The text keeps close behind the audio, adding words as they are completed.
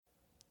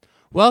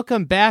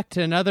Welcome back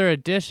to another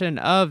edition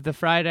of the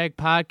Fried Egg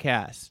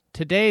Podcast.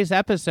 Today's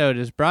episode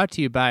is brought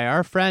to you by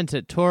our friends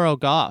at Toro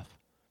Golf.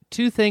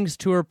 Two things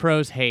tour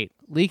pros hate: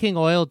 leaking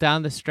oil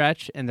down the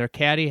stretch and their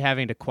caddy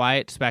having to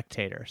quiet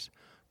spectators.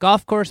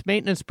 Golf course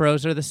maintenance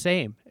pros are the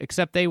same,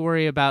 except they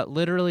worry about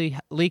literally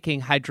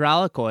leaking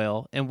hydraulic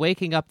oil and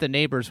waking up the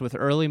neighbors with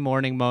early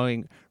morning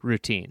mowing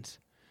routines.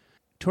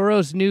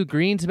 Toro's new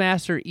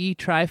Greensmaster E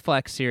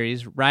Triflex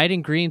Series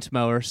riding greens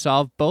mower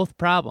solved both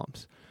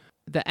problems.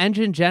 The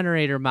engine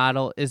generator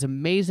model is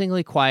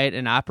amazingly quiet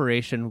in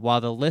operation,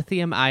 while the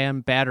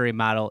lithium-ion battery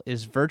model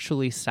is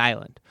virtually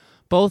silent.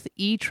 Both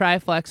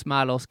E-Triflex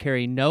models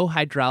carry no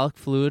hydraulic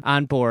fluid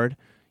on board,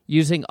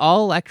 using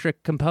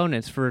all-electric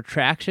components for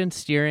traction,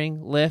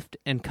 steering, lift,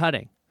 and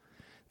cutting.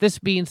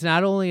 This means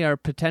not only are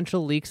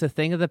potential leaks a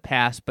thing of the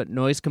past, but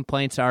noise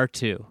complaints are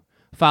too.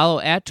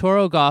 Follow at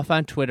Toro Golf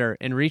on Twitter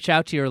and reach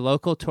out to your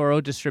local Toro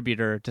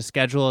distributor to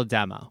schedule a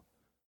demo.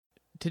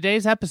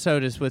 Today's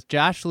episode is with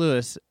Josh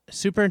Lewis,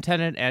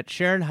 Superintendent at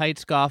Sharon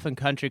Heights Golf and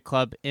Country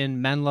Club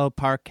in Menlo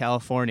Park,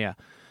 California.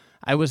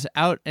 I was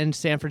out in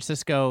San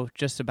Francisco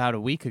just about a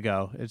week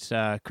ago. It's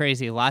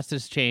crazy. Lots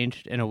has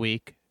changed in a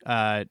week.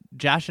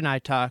 Josh and I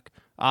talk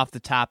off the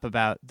top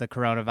about the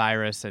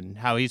coronavirus and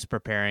how he's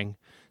preparing.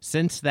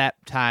 Since that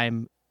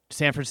time,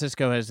 San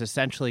Francisco has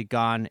essentially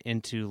gone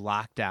into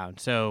lockdown.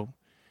 So,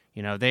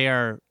 they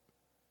are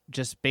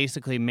just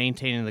basically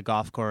maintaining the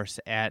golf course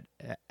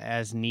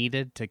as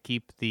needed to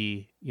keep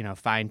the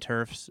fine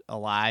turfs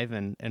alive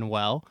and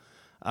well.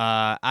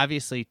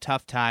 Obviously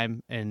tough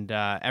time, and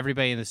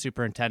everybody in the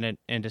superintendent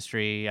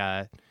industry,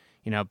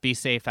 be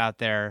safe out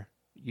there,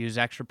 use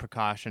extra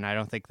precaution. I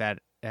don't think that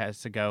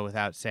has to go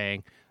without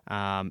saying.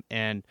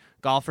 And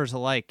golfers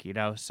alike,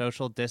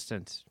 social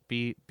distance,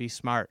 be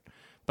smart.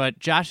 But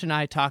Josh and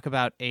I talk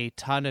about a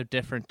ton of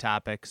different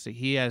topics.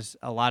 He has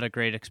a lot of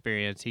great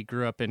experience. He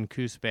grew up in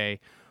Coos Bay,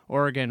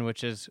 Oregon,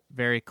 which is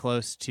very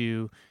close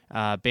to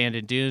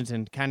Bandon Dunes,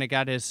 and kind of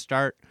got his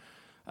start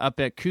up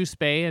at Coos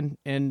Bay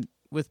and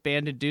with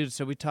Bandon Dunes.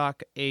 So we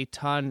talk a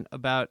ton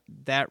about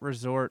that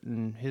resort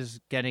and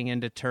his getting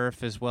into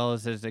turf, as well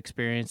as his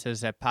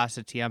experiences at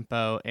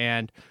Pasatiempo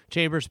and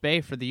Chambers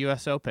Bay for the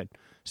U.S. Open.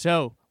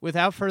 So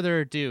without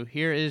further ado,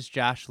 here is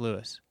Josh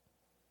Lewis.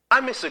 I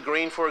miss a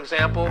green, for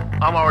example,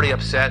 I'm already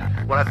upset.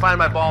 When I find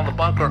my ball in the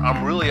bunker,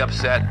 I'm really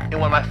upset.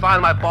 And when I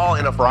find my ball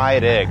in a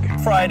fried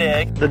egg. Fried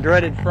egg. The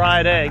dreaded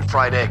fried egg.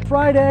 Fried egg.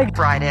 Fried egg.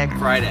 Fried egg.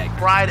 Fried egg.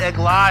 Fried egg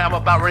lie, I'm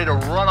about ready to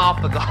run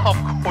off the golf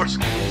course.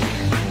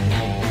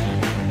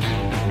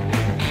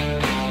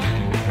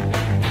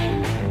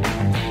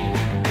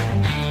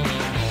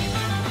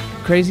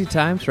 Crazy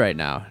times right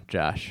now,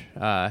 Josh.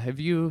 Have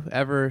you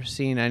ever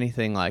seen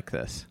anything like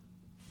this?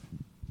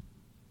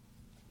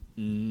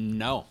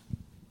 No.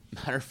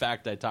 Matter of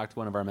fact, I talked to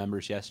one of our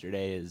members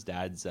yesterday. His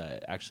dad's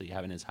actually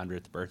having his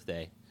 100th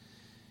birthday.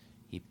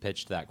 He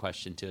pitched that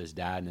question to his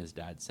dad, and his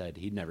dad said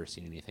he'd never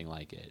seen anything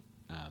like it.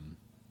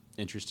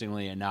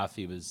 Interestingly enough,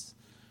 he was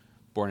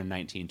born in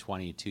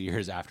 1920, 2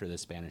 years after the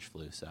Spanish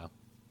flu, so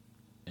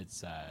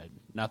it's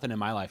nothing in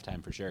my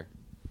lifetime for sure.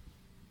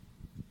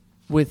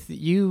 With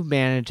you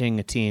managing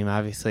a team,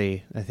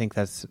 obviously, I think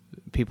that's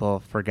people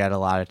forget a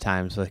lot of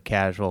times with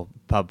casual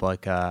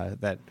public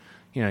that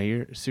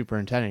you're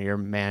superintendent, you're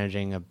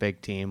managing a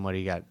big team. What do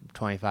you got,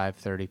 25,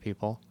 30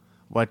 people?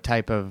 What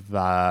type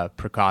of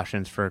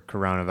precautions for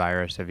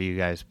coronavirus have you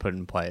guys put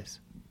in place?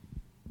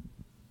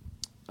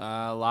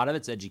 A lot of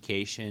it's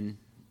education,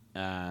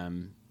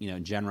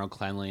 general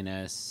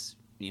cleanliness,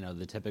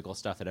 the typical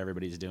stuff that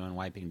everybody's doing,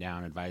 wiping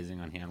down, advising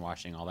on hand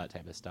washing, all that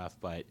type of stuff.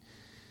 But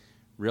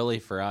really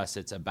for us,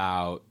 it's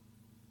about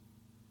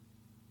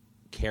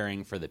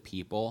caring for the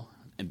people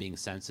and being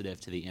sensitive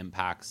to the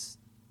impacts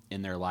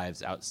in their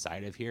lives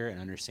outside of here,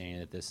 and understanding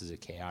that this is a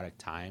chaotic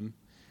time,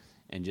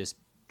 and just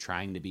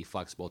trying to be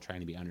flexible, trying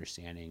to be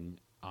understanding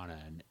on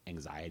an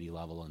anxiety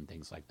level and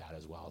things like that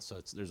as well.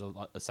 So there's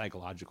a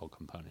psychological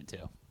component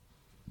too.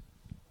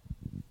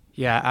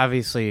 Yeah,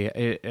 obviously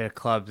at a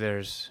club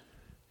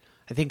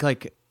I think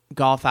like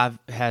golf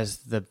has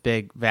the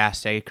big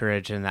vast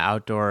acreage, and the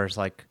outdoors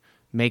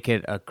make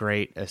it a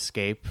great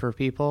escape for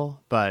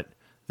people, but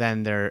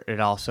then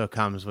it also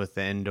comes with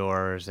the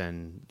indoors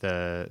and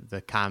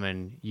the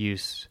common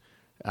use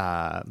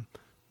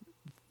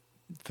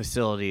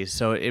facilities.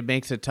 So it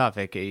makes it tough.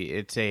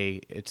 It's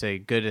a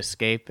good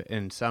escape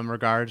in some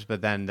regards,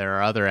 but then there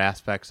are other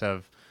aspects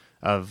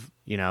of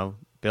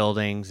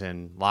buildings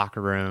and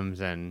locker rooms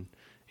and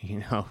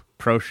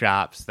pro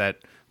shops that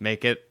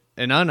make it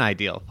an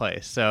unideal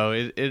place. So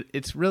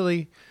it's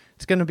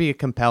going to be a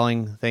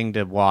compelling thing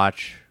to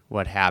watch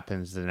what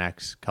happens the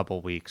next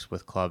couple weeks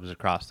with clubs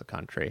across the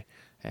country.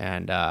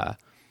 And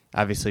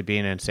obviously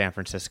being in San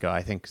Francisco,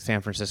 I think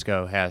San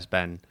Francisco has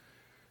been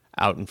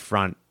out in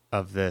front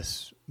of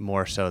this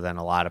more so than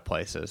a lot of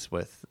places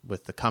with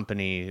the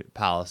company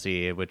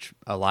policy, which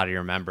a lot of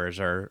your members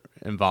are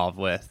involved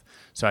with.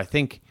 So I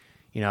think,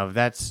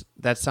 that's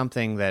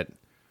something that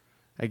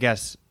I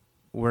guess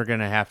we're going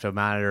to have to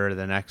monitor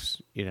the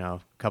next,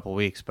 couple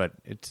weeks, but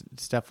it's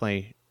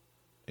definitely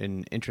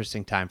an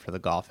interesting time for the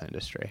golf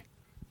industry.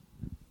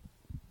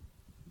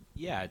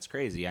 Yeah, it's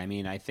crazy. I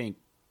mean, I think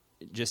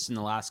just in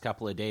the last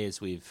couple of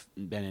days, we've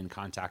been in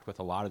contact with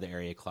a lot of the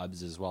area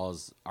clubs, as well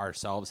as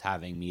ourselves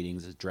having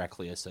meetings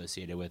directly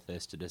associated with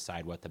this to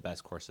decide what the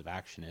best course of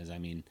action is. I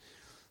mean,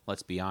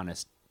 let's be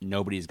honest,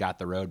 nobody's got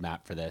the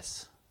roadmap for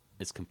this.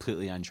 It's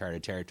completely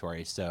uncharted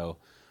territory. So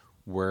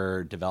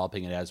we're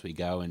developing it as we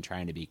go and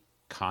trying to be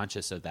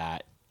conscious of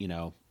that.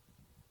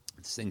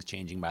 This thing's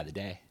changing by the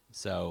day.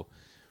 So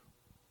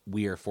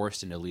we are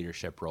forced into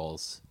leadership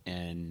roles,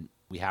 and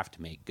we have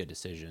to make good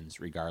decisions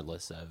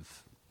regardless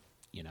of,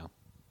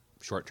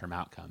 short-term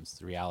outcomes.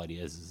 The reality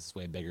is it's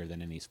way bigger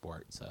than any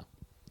sport. So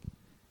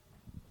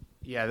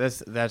yeah,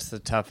 that's the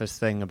toughest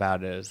thing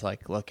about it, is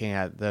like looking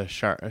at the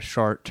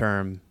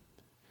short-term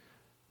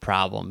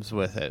problems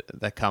with it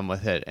that come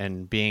with it,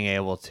 and being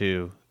able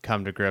to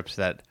come to grips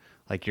that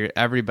like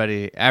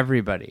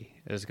everybody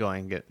is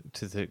going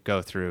to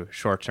go through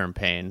short-term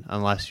pain,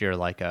 unless you're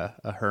like a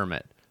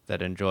hermit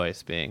that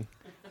enjoys being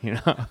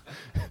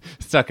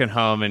stuck at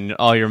home and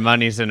all your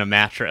money's in a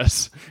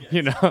mattress.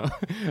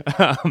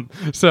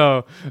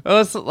 So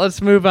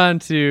let's move on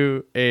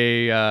to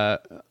a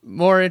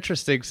more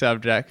interesting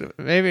subject,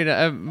 maybe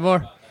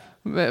more,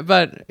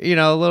 but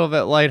a little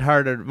bit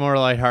more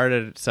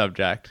lighthearted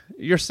subject.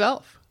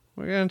 Yourself.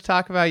 We're going to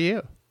talk about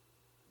you.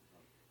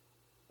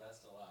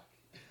 Best of luck.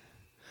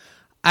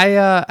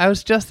 I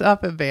was just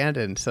up at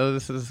Bandon, so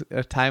this is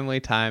a timely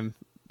time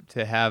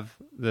to have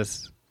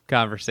this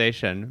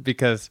conversation,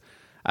 because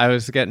I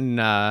was getting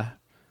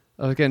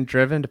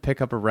driven to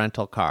pick up a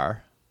rental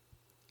car,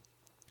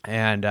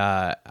 and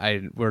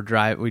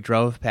we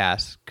drove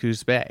past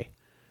Coos Bay,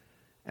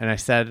 and I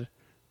said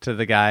to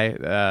the guy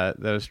that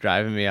was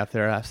driving me up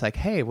there, I was like,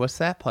 "Hey, what's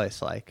that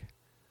place like?"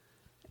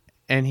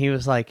 And he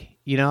was like,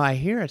 "I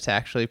hear it's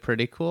actually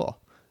pretty cool.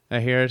 I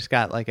hear it's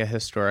got like a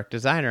historic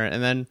designer."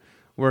 And then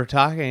we're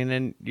talking,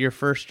 and your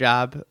first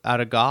job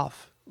out of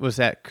golf was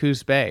at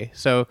Coos Bay.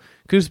 So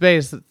Coos Bay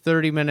is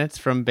 30 minutes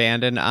from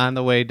Bandon on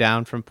the way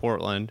down from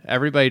Portland.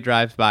 Everybody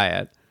drives by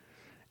it.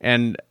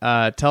 And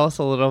tell us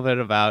a little bit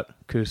about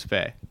Coos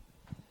Bay.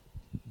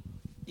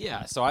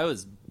 Yeah, so I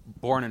was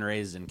born and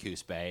raised in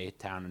Coos Bay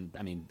town.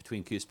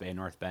 Between Coos Bay and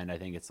North Bend, I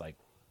think it's like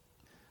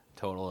a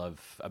total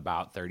of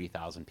about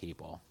 30,000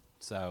 people.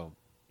 So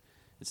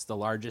it's the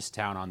largest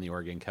town on the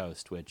Oregon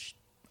coast, which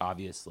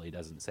obviously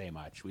doesn't say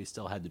much. We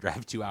still had to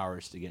drive 2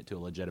 hours to get to a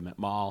legitimate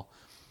mall.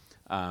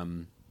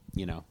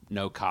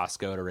 No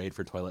Costco to raid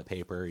for toilet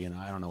paper.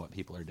 I don't know what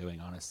people are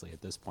doing, honestly, at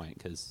this point,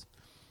 because,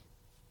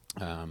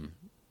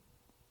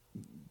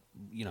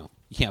 you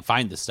can't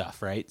find the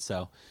stuff, right?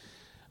 So,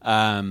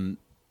 but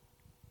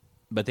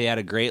they had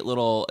a great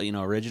little,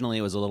 originally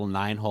it was a little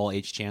 9-hole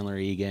H. Chandler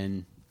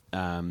Egan,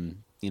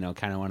 kind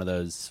of one of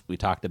those, we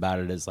talked about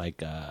it as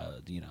like,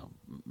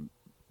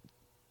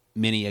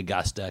 mini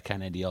Augusta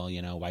kind of deal,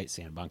 white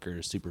sand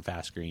bunkers, super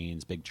fast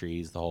greens, big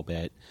trees, the whole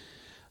bit.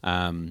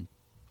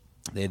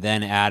 They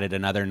then added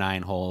another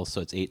 9 holes,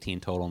 so it's 18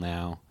 total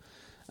now.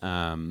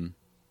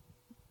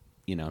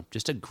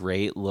 Just a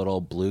great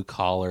little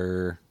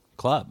blue-collar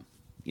club,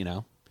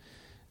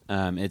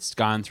 It's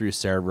gone through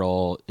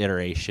several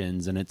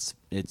iterations, and it's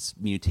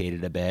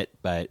mutated a bit,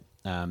 but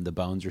the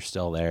bones are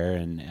still there.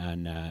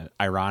 And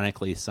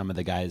ironically, some of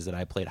the guys that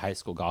I played high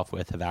school golf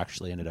with have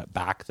actually ended up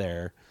back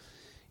there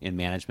in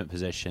management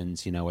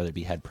positions, whether it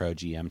be head pro,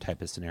 GM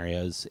type of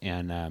scenarios.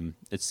 And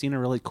it's seen a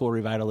really cool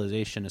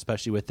revitalization,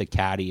 especially with the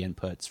caddy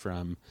inputs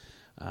from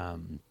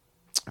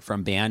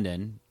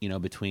Bandon,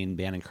 between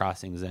Bandon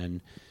Crossings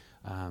and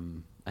I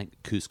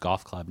think Coos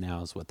Golf Club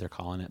now is what they're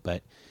calling it.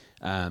 But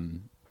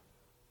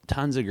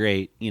tons of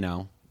great,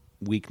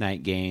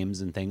 weeknight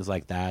games and things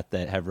like that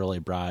have really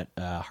brought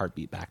a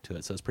heartbeat back to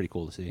it. So it's pretty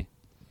cool to see.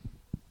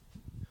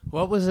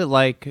 What was it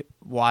like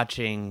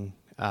watching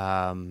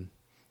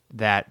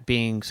that,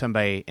 being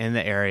somebody in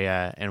the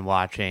area and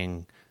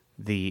watching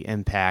the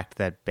impact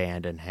that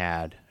Bandon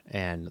had,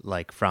 and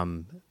like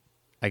from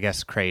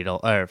the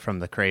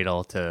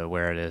cradle to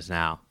where it is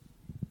now?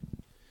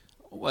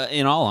 Well,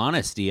 in all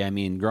honesty,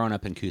 growing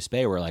up in Coos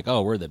Bay, we're like,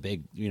 oh, we're the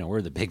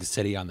big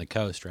city on the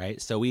coast,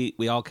 right? So we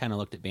all kind of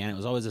looked at Bandon. It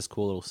was always this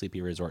cool little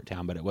sleepy resort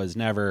town, but it was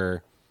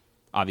never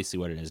obviously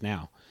what it is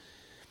now.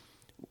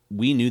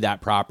 We knew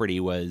that property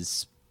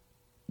was,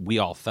 we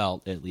all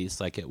felt at least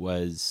like it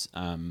was,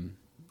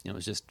 it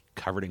was just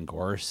covered in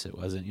gorse. It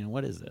wasn't,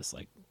 what is this?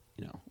 Like,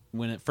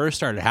 when it first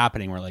started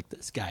happening, we're like,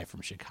 this guy from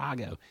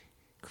Chicago,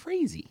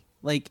 crazy.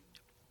 Like,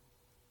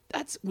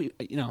 that's,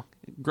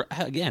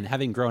 again,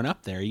 having grown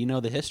up there,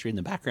 the history in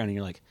the background, and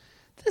you're like,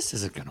 this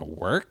isn't going to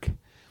work.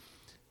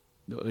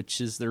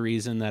 Which is the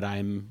reason that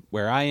I'm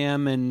where I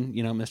am, and,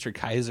 Mr.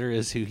 Kaiser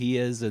is who he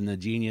is, and the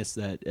genius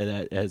that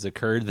has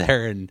occurred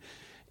there.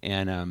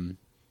 And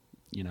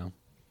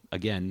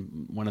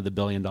again, one of the $1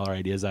 billion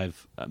ideas I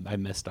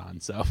missed on.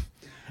 So,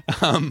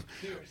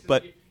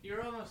 but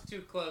you're almost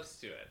too close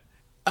to it.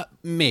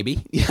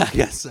 Maybe, yeah, I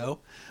guess so.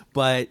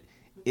 But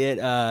it,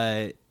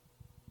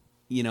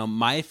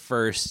 my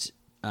first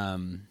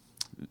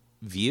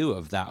view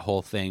of that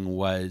whole thing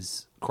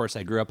was, of course,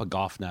 I grew up a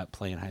golf nut,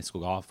 playing high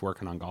school golf,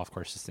 working on golf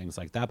courses, things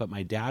like that. But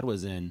my dad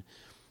was in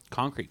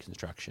concrete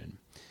construction.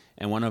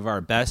 And one of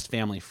our best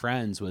family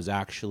friends was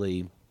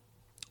actually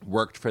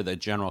worked for the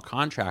general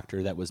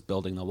contractor that was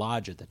building the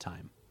lodge at the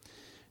time.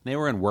 And they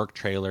were in work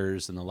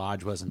trailers, and the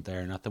lodge wasn't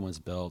there. Nothing was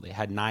built. They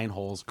had 9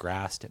 holes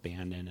grassed at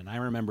Bandon. And I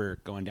remember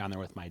going down there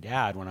with my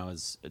dad when I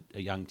was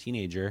a young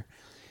teenager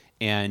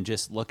and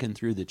just looking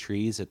through the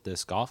trees at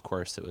this golf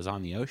course that was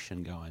on the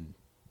ocean going,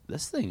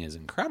 this thing is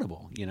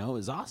incredible. You know, it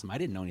was awesome. I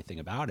didn't know anything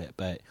about it,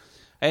 but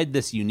I had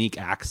this unique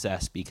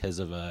access because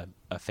of a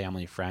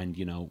family friend,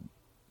 you know,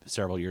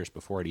 several years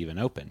before it even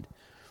opened.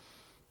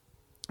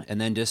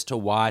 And then just to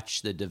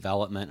watch the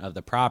development of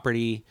the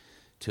property,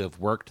 to have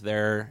worked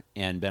there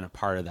and been a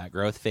part of that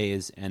growth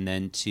phase, and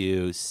then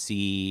to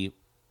see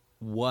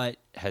what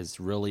has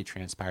really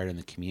transpired in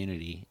the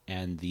community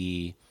and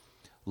the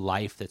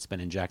life that's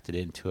been injected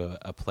into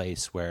a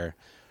place where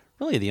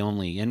really the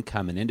only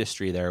income and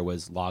industry there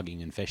was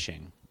logging and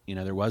fishing. You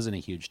know, there wasn't a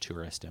huge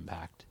tourist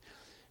impact.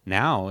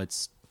 Now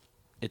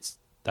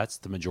that's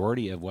the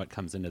majority of what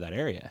comes into that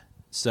area.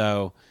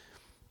 So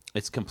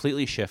it's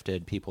completely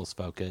shifted people's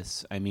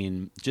focus. I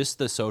mean, just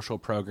the social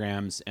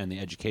programs and the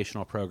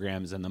educational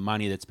programs and the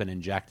money that's been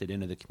injected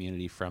into the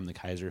community from the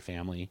Kaiser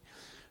family,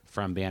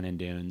 from Bandon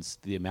Dunes,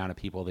 the amount of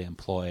people they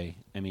employ.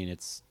 I mean,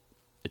 it's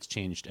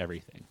changed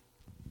everything.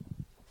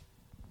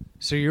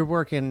 So you're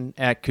working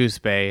at Coos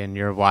Bay and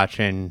you're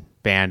watching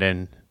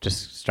Bandon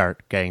just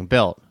start getting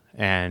built.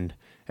 And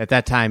at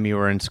that time you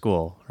were in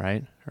school,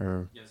 right?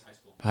 Or Yes, high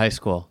school. High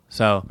school.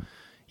 So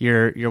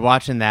you're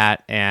watching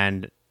that,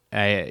 and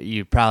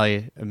you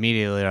probably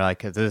immediately are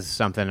like, this is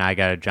something I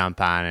got to jump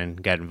on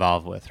and get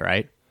involved with,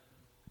 right?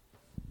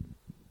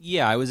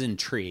 Yeah, I was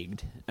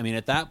intrigued. I mean,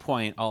 at that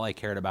point, all I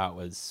cared about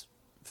was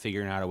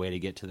figuring out a way to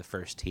get to the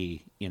first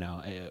tee. You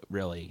know, it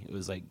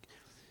was like,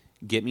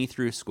 get me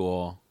through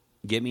school,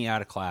 get me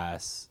out of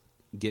class,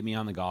 get me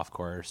on the golf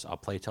course. I'll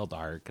play till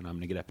dark, and I'm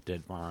going to get up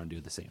tomorrow and do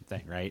the same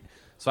thing, right?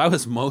 So I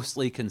was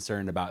mostly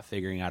concerned about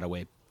figuring out a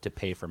way to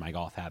pay for my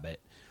golf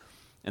habit.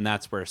 And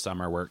that's where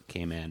summer work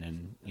came in,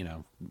 and, you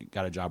know,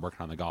 got a job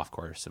working on the golf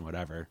course and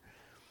whatever.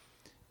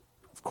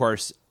 Of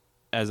course,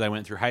 as I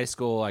went through high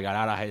school, I got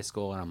out of high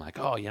school, and I'm like,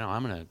 oh, you know,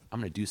 I'm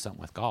gonna do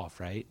something with golf,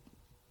 right?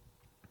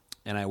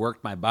 And I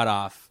worked my butt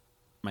off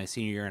my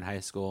senior year in high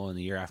school and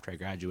the year after I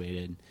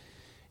graduated,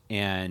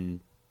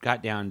 and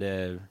got down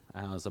to,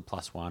 I don't know, it was a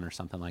 +1 or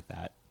something like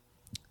that.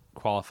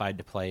 Qualified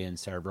to play in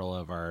several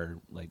of our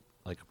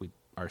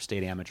our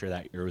state amateur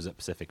that year was at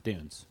Pacific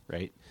Dunes,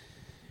 right?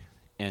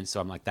 And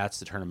so I'm like, that's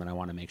the tournament I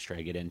want to make sure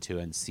I get into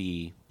and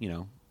see, you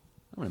know,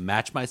 I'm going to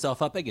match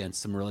myself up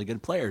against some really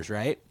good players,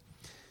 right?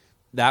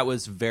 That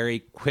was very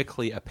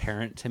quickly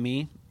apparent to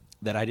me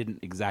that I didn't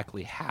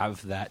exactly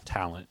have that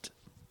talent.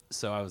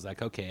 So I was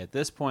like, okay, at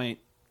this point,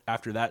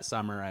 after that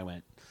summer, I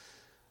went,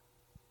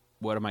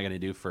 what am I going to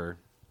do for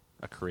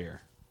a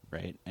career,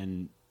 right?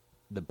 And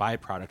the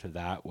byproduct of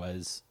that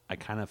was I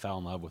kind of fell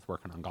in love with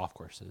working on golf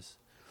courses.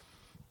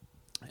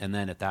 And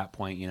then at that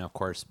point, you know, of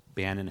course,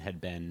 Bandon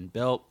had been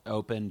built,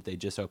 opened. They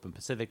just opened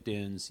Pacific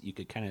Dunes. You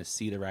could kind of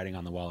see the writing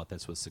on the wall that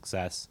this was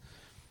success.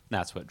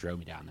 That's what drove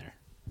me down there.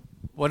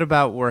 What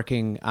about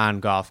working on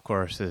golf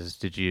courses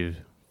did you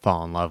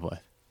fall in love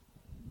with?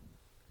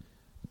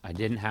 I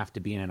didn't have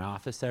to be in an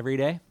office every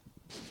day,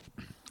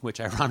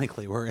 which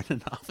ironically we're in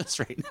an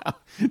office right now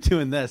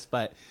doing this.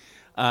 But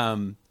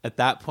at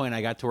that point,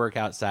 I got to work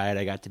outside.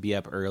 I got to be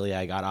up early.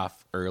 I got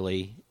off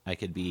early. I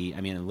could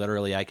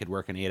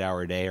work an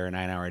 8-hour day or a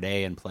 9-hour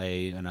day and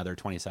play another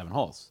 27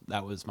 holes.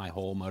 That was my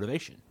whole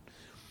motivation.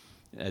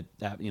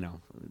 You know,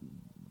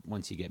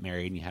 once you get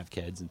married and you have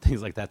kids and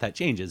things like that, that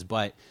changes.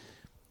 But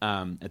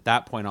at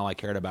that point, all I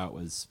cared about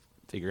was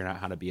figuring out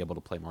how to be able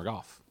to play more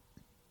golf.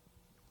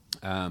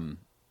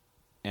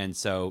 And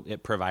so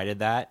it provided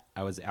that.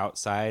 I was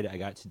outside. I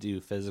got to do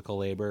physical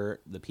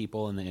labor. The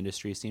people in the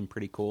industry seemed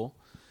pretty cool.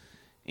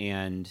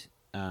 And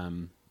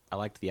I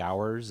liked the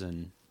hours,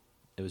 and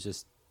it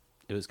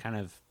was kind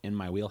of in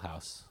my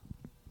wheelhouse.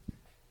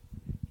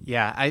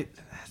 Yeah,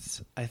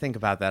 I think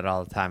about that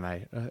all the time.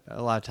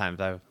 A lot of times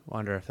I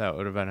wonder if that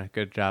would have been a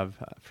good job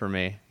for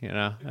me. You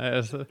know,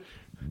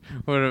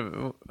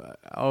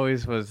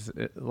 always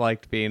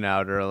liked being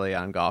out early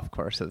on golf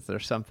courses.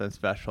 There's something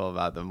special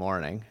about the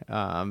morning,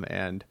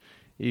 and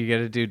you get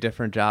to do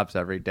different jobs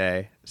every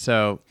day.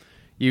 So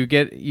you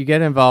get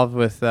involved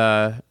with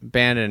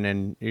Bandon,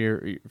 and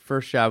your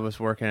first job was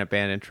working at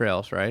Bandon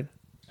Trails, right?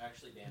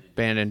 Actually,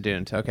 Bandon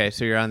Dunes. Okay,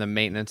 so you're on the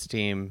maintenance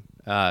team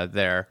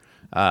there.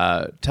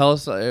 Tell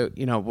us,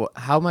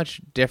 how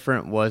much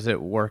different was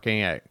it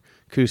working at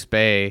Coos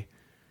Bay,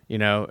 you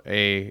know,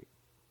 a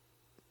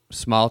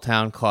small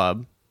town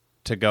club,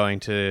 to going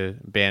to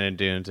Bandon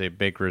Dunes, a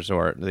big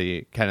resort,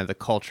 the kind of the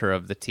culture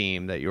of the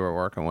team that you were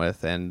working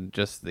with and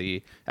just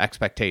the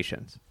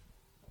expectations?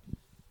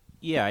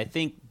 Yeah, I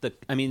think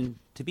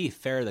to be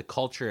fair, the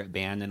culture at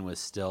Bandon was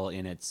still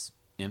in its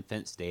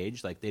infant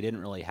stage. Like, they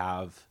didn't really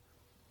have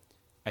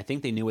I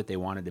think they knew what they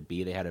wanted to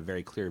be. They had a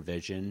very clear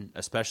vision,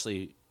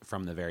 especially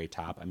from the very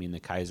top. I mean, the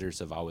Kaisers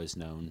have always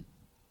known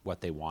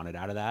what they wanted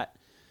out of that,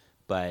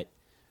 but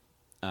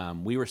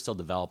we were still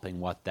developing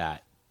what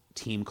that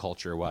team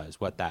culture was,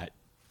 what that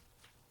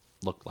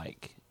looked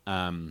like.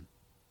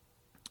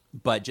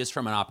 But just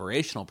from an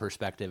operational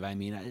perspective, I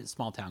mean, a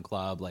small town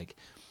club, like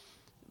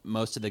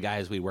most of the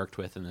guys we worked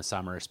with in the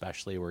summer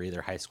especially were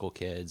either high school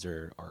kids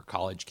or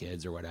college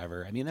kids or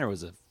whatever. I mean, there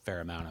was a fair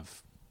amount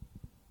of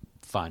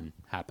fun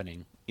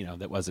happening,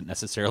 that wasn't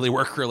necessarily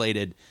work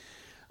related.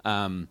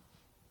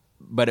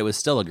 But it was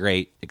still a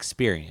great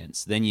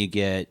experience. Then you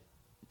get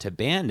to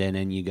Bandon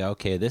and you go,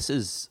 okay, this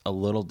is a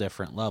little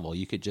different level.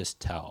 You could just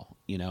tell,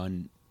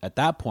 and at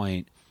that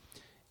point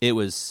it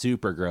was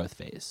super growth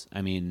phase.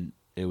 I mean,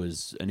 it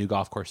was a new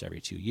golf course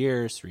every 2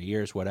 years, 3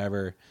 years,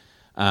 whatever.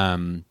 I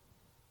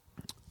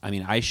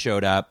mean, I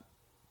showed up,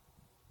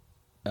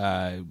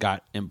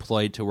 got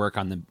employed to work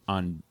on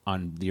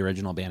the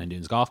original Bandon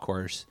Dunes golf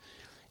course,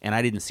 and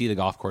I didn't see the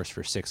golf course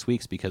for 6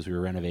 weeks because we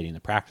were renovating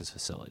the practice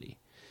facility.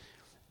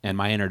 And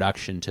my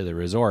introduction to the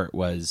resort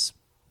was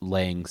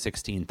laying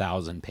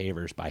 16,000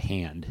 pavers by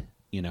hand,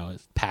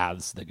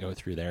 paths that go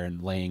through there,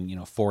 and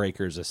laying, 4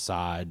 acres of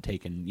sod,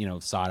 taking,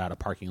 sod out of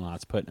parking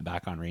lots, putting it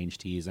back on range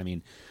tees. I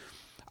mean,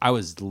 I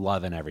was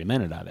loving every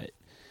minute of it.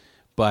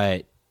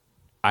 But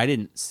I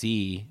didn't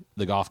see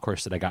the golf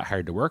course that I got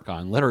hired to work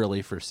on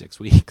literally for 6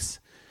 weeks.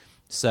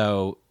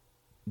 So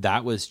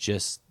that was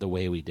just the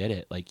way we did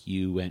it. Like,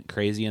 you went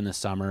crazy in the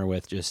summer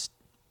with just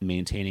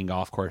maintaining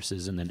golf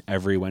courses, and then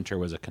every winter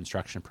was a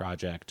construction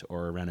project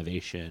or a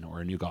renovation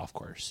or a new golf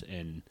course.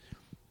 And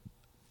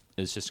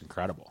it's just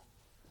incredible.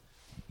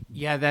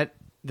 Yeah,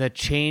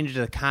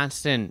 the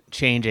constant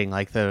changing,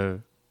 like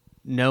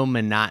no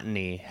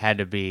monotony had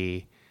to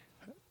be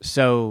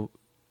so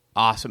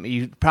awesome.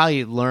 You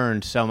probably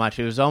learned so much.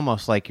 It was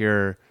almost like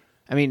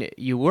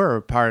you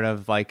were part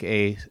of like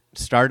a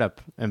startup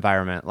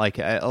environment. Like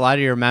a lot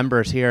of your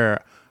members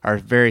here are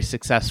very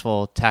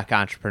successful tech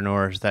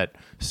entrepreneurs that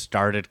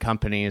started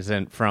companies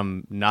and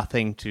from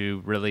nothing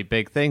to really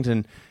big things.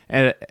 And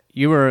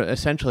you were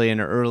essentially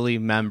an early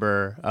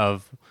member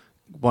of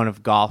one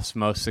of golf's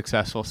most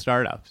successful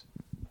startups.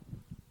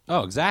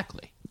 Oh,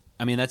 exactly.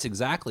 I mean, that's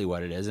exactly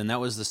what it is. And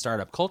that was the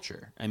startup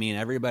culture. I mean,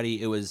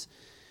 everybody, it was,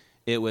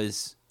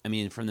 I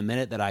mean, from the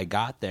minute that I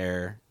got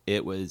there,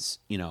 it was,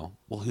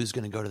 well, who's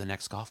going to go to the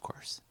next golf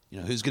course?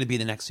 Who's going to be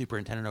the next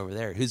superintendent over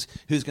there? Who's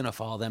going to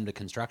follow them to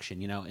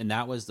construction? And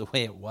that was the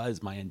way it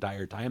was my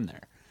entire time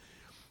there.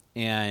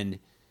 And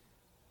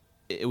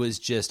it was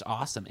just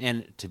awesome.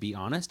 And to be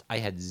honest, I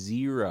had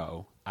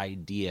zero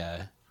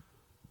idea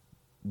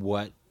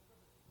what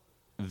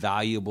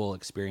valuable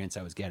experience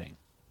I was getting.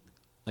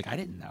 Like, I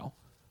didn't know.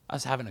 I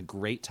was having a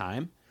great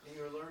time. And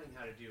you were learning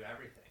how to do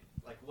everything,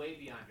 like way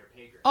beyond your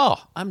pay grade.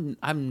 Oh, I'm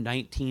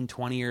 19,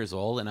 20 years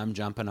old, and I'm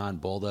jumping on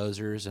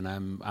bulldozers, and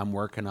I'm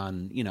working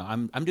on,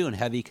 I'm doing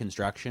heavy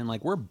construction.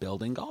 Like, we're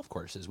building golf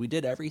courses. We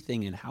did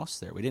everything in-house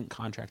there. We didn't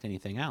contract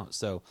anything out.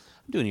 So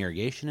I'm doing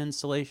irrigation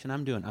installation.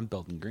 I'm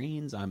building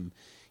greens.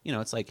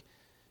 It's like,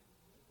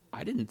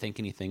 I didn't think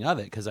anything of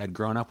it because I'd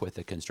grown up with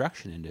the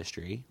construction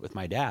industry with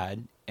my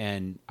dad,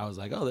 and I was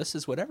like, oh, this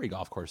is what every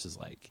golf course is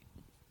like.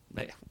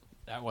 But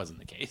that wasn't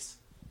the case.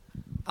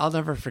 I'll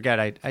never forget.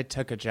 I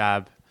took a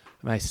job.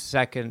 My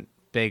second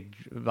big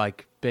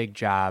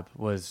job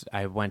was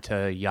I went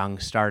to a young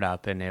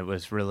startup, and it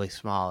was really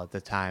small at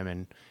the time.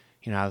 And,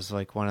 I was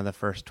like one of the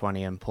first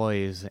 20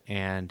 employees.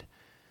 And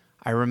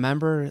I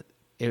remember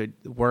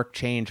work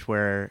changed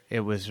where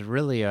it was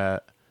really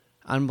a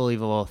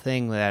unbelievable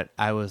thing that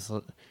I was,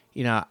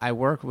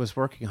 was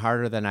working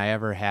harder than I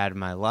ever had in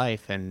my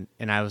life. And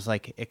I was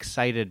like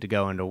excited to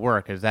go into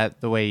work. Is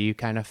that the way you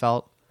kind of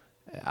felt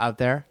out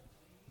there?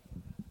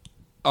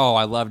 Oh,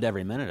 I loved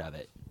every minute of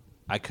it.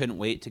 I couldn't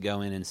wait to go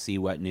in and see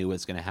what new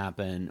was going to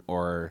happen,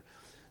 or,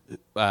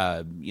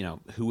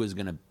 who was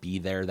going to be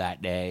there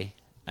that day.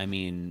 I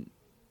mean,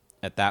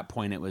 at that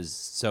point, it was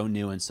so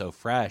new and so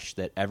fresh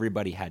that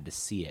everybody had to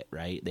see it,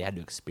 right? They had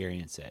to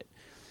experience it.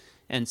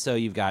 And so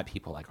you've got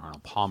people like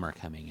Arnold Palmer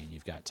coming in.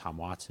 You've got Tom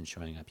Watson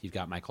showing up. You've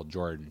got Michael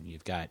Jordan.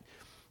 You've got,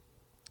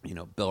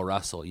 Bill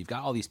Russell. You've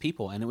got all these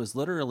people. And it was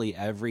literally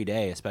every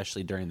day,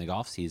 especially during the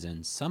golf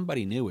season,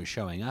 somebody new was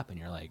showing up, and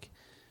you're like,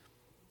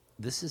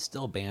 this is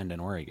still Bandon,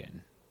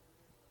 Oregon.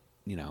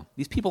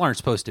 These people aren't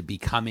supposed to be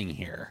coming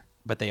here,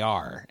 but they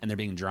are, and they're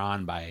being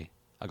drawn by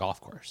a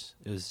golf course.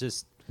 It was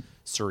just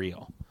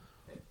surreal.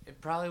 It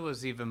probably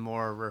was even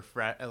more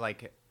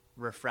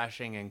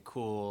refreshing and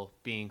cool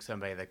being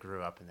somebody that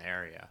grew up in the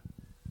area.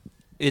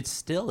 It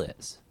still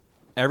is.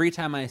 Every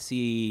time I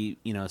see,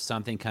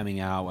 something coming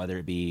out, whether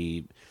it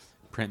be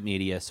print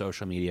media,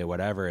 social media,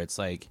 whatever, it's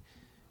like,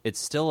 it's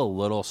still a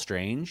little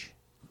strange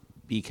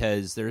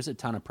because there's a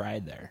ton of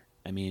pride there.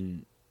 I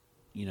mean,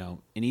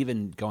 and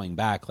even going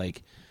back,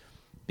 like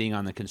being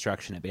on the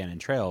construction at Bandon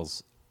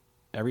Trails,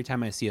 every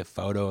time I see a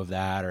photo of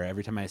that, or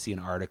every time I see an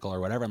article or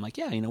whatever, I'm like,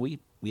 yeah, we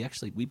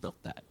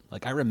built that.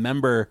 Like, I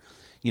remember,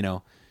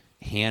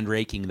 hand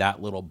raking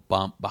that little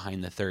bump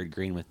behind the third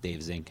green with Dave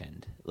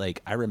Zinkind.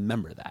 Like, I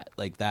remember that.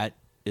 Like, that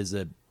is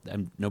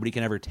nobody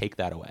can ever take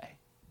that away,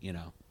 you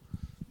know?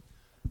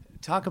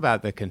 Talk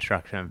about the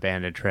construction of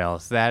Bandon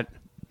trails. That,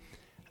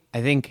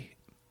 I think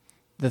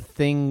the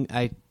thing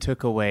I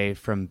took away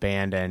from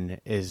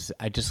Bandon is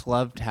I just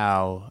loved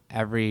how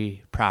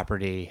every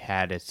property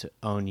had its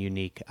own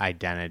unique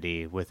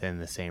identity within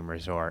the same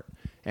resort.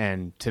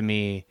 And to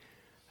me,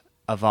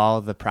 of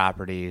all the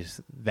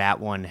properties, that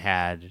one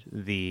had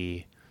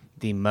the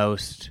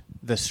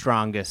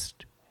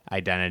strongest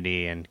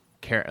identity and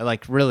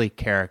really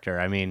character.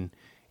 I mean,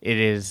 it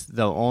is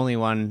the only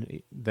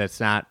one that's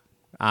not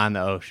on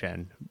the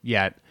ocean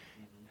yet.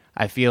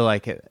 I feel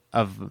like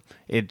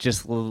it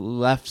just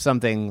left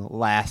something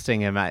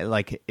lasting in my,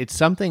 like, it's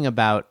something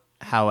about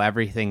how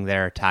everything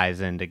there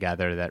ties in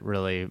together that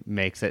really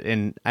makes it.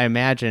 And I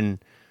imagine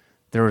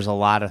there was a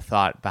lot of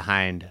thought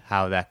behind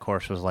how that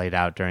course was laid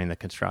out during the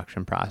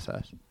construction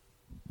process.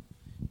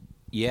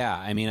 Yeah,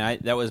 I mean,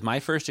 that was my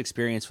first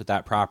experience with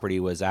that property.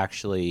 Was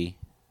actually,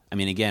 I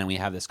mean, again, we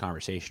have this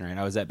conversation, right?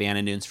 I was at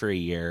Bandon Dunes for a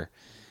year,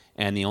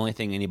 and the only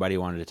thing anybody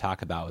wanted to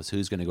talk about was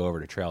who's going to go over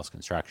to Trails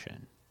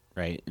Construction,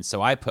 right? And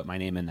so I put my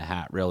name in the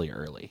hat really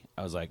early.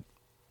 I was like,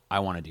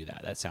 I want to do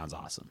that. That sounds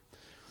awesome.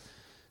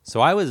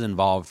 So I was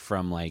involved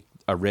from, like,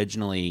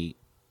 originally,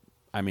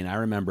 I mean, I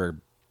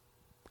remember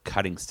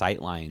cutting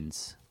sight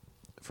lines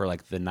for,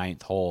 like, the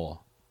 9th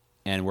hole,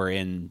 and we're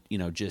in, you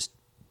know, just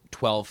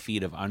 12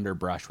 feet of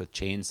underbrush with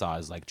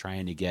chainsaws, like,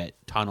 trying to get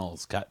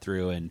tunnels cut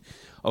through and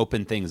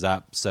open things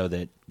up so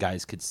that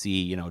guys could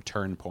see, you know,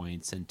 turn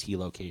points and tee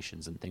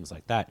locations and things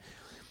like that.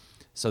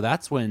 So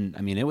that's when,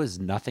 I mean, it was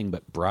nothing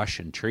but brush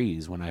and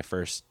trees when I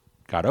first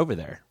got over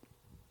there.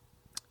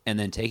 And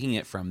then taking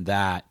it from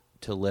that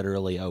to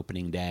literally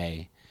opening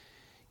day,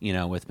 you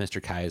know, with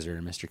Mr. Kaiser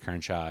and Mr.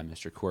 Crenshaw and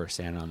Mr. Coor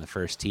standing on the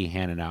first tee,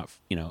 handing out,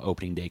 you know,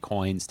 opening day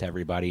coins to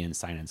everybody and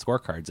signing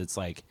scorecards. It's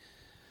like,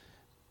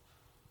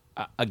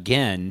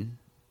 again,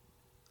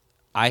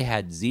 I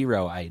had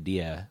zero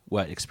idea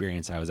what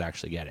experience I was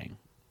actually getting.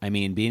 I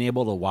mean, being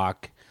able to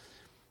walk,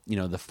 you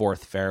know, the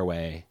 4th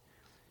fairway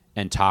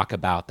and talk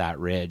about that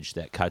ridge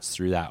that cuts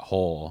through that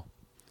hole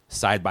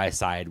side by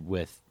side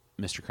with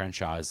Mr.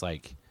 Crenshaw is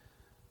like,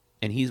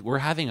 and we're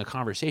having a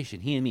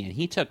conversation, he and me, and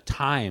he took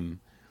time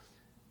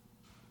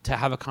to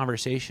have a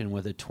conversation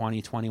with a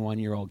 20,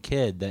 21-year-old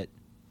kid that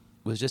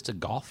was just a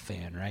golf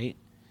fan, right?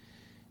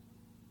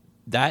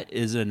 That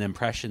is an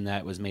impression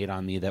that was made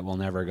on me that will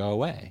never go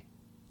away.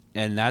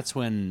 And that's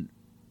when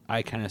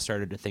I kind of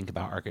started to think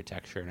about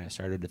architecture, and I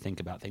started to think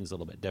about things a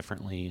little bit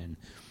differently, and,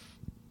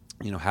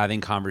 you know,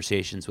 having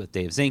conversations with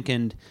Dave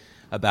Zinkind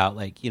about,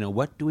 like, you know,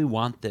 what do we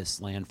want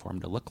this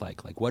landform to look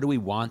like? Like, what do we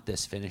want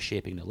this finish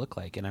shaping to look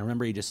like? And I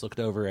remember he just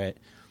looked over at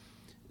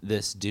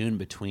this dune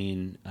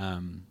between,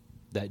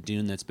 that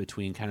dune that's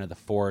between kind of the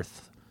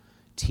 4th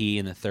tee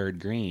and the 3rd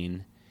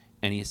green,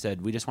 and he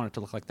said, we just want it to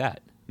look like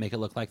that. Make it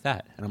look like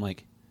that. And I'm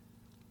like,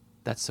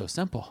 that's so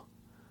simple,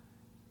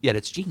 yet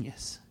it's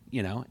genius,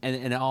 you know?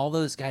 And all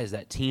those guys,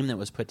 that team that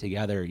was put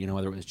together, you know,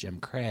 whether it was Jim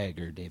Craig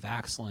or Dave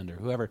Axeland or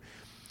whoever,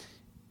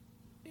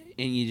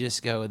 and you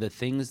just go, the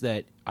things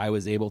that I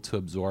was able to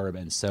absorb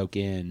and soak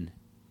in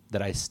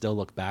that I still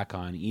look back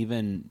on,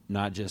 even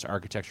not just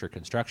architecture,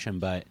 construction,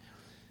 but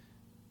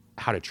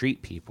how to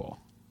treat people.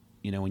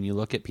 You know, when you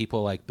look at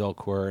people like Bill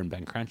Coor and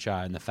Ben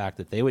Crenshaw and the fact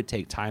that they would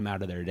take time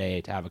out of their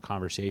day to have a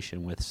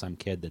conversation with some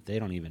kid that they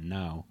don't even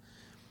know,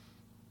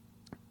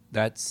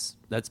 that's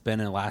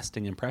been a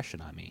lasting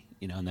impression on me,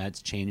 you know, and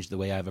that's changed the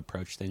way I've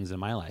approached things in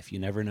my life. You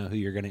never know who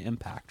you're going to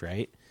impact,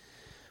 right?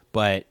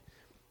 But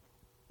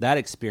that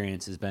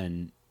experience has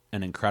been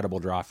an incredible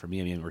draw for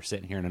me. I mean, we're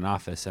sitting here in an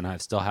office, and I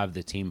still have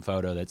the team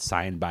photo that's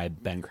signed by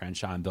Ben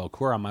Crenshaw and Bill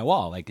Coor on my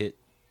wall. Like,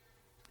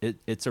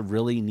 it's a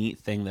really neat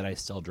thing that I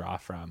still draw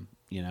from,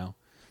 you know?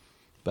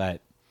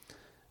 But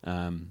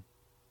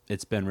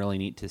it's been really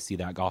neat to see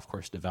that golf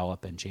course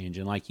develop and change.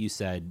 And like you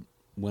said,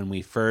 when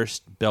we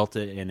first built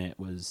it and it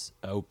was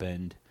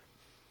opened,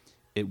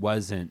 it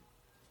wasn't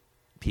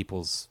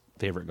people's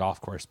favorite golf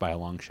course by a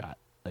long shot.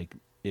 Like,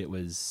 it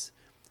was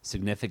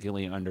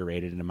significantly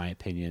underrated, in my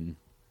opinion.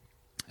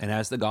 And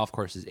as the golf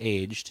course has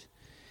aged,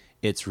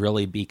 it's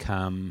really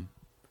become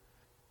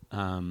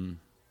not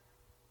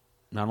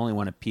only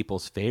one of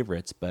people's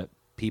favorites, but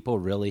people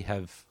really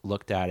have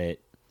looked at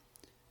it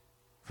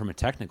from a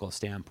technical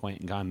standpoint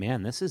and gone,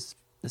 man, this is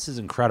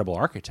incredible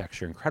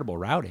architecture, incredible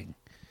routing.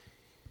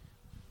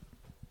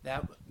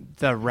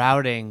 The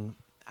routing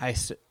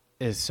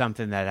is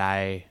something that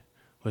I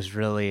was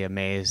really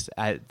amazed.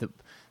 I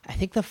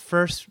think the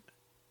first,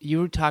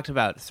 you talked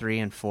about 3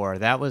 and 4.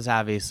 That was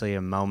obviously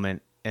a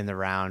moment in the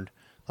round.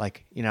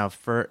 Like, you know,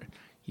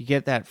 you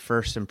get that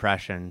first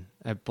impression.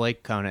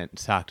 Blake Conant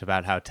talked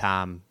about how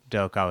Tom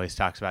Doak always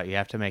talks about you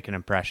have to make an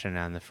impression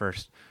on the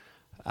first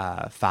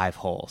 5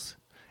 holes.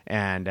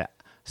 And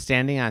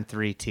standing on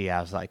 3T,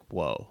 I was like,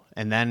 whoa.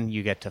 And then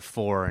you get to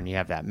 4, and you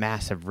have that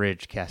massive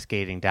ridge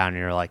cascading down, and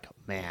you're like,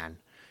 man.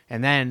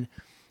 And then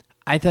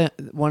I thought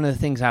one of the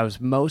things I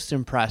was most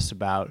impressed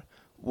about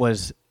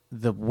was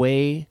the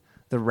way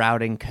the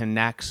routing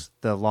connects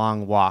the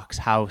long walks,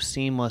 how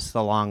seamless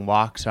the long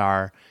walks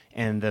are,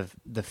 and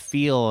the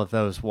feel of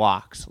those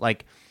walks.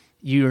 Like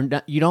you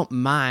don't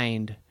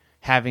mind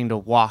having to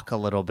walk a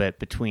little bit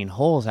between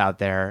holes out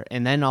there,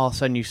 and then all of a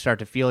sudden you start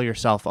to feel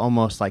yourself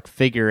almost like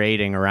figure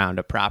eighting around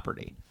a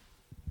property.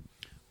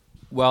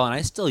 Well, and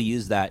I still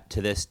use that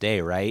to this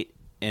day, right?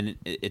 And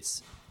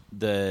it's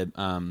the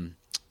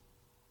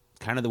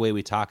kind of the way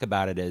we talk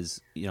about it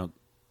is,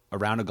 a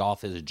round of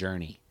golf is a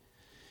journey.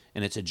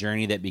 And it's a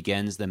journey that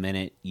begins the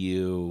minute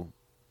you,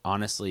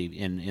 honestly,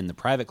 in the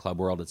private club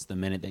world, it's the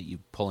minute that you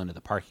pull into the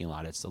parking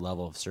lot. It's the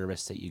level of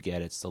service that you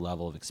get. It's the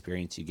level of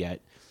experience you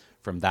get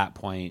from that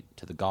point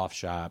to the golf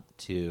shop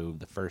to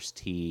the first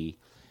tee,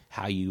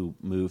 how you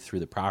move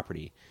through the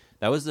property.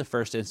 That was the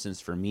first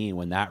instance for me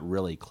when that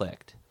really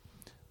clicked.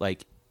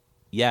 Like,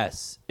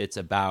 yes, it's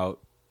about,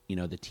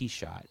 the tee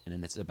shot,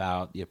 and it's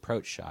about the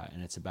approach shot,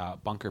 and it's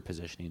about bunker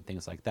positioning,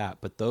 things like that.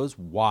 But those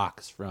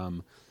walks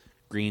from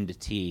green to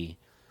tee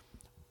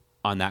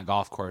on that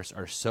golf course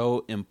are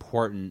so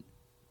important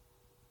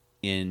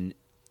in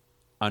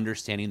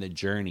understanding the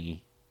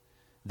journey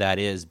that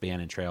is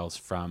Bandon Trails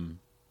from,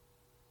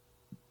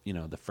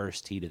 the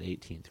first tee to the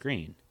 18th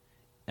green,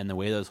 and the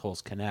way those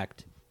holes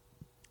connect.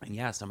 And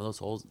yeah, some of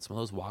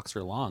those walks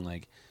are long.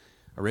 Like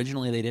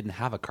originally they didn't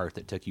have a cart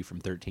that took you from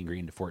 13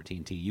 green to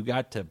 14 tee. You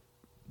got to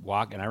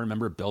walk, and I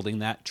remember building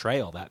that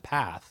trail, that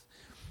path.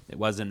 It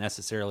wasn't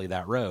necessarily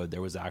that road.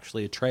 There was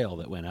actually a trail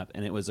that went up,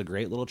 and it was a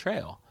great little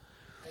trail.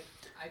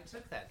 I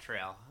took that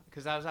trail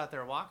because I was out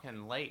there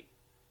walking late,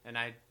 and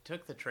I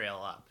took the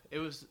trail up. It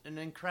was an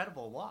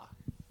incredible walk.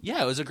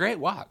 Yeah, it was a great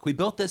walk. We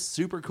built this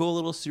super cool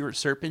little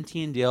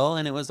serpentine deal,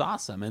 and it was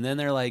awesome. And then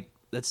they're like,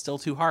 that's still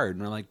too hard.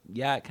 And we're like,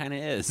 yeah, it kind of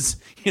is.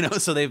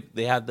 So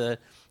they have the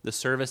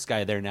service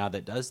guy there now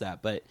that does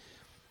that.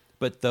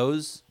 But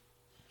those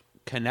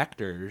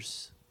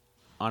connectors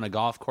on a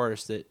golf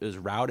course that is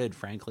routed,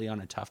 frankly,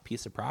 on a tough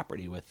piece of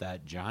property with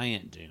that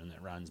giant dune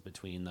that runs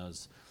between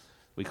those,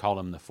 we call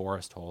them the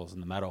forest holes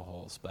and the meadow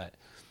holes. But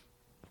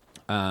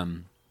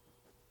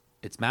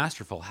it's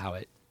masterful how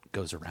it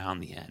goes around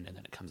the end and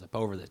then it comes up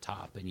over the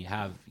top. And you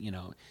have,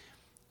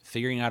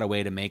 figuring out a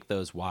way to make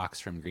those walks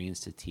from greens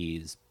to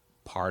tees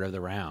part of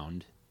the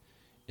round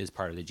is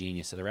part of the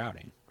genius of the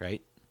routing,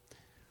 right?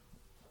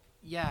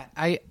 Yeah,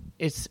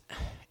 it's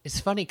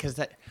funny because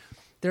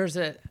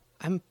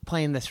I'm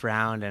playing this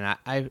round, and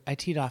I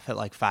teed off at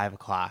like 5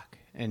 o'clock,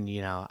 and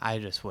I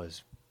just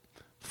was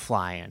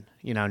flying.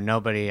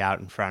 Nobody out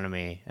in front of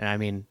me, and I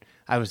mean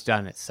I was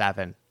done at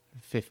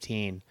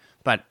 7:15.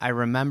 But I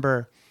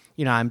remember,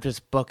 I'm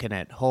just booking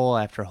it hole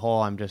after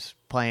hole. I'm just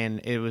playing.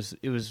 It was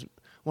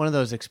one of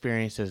those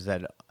experiences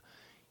that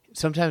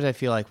sometimes I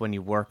feel like when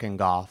you work in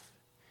golf,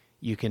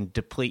 you can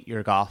deplete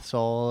your golf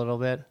soul a little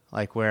bit,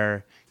 like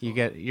where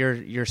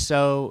you're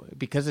so,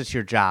 because it's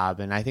your job.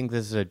 And I think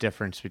this is a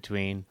difference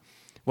between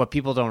what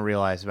people don't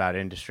realize about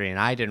industry, and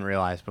I didn't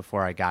realize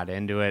before I got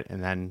into it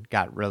and then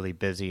got really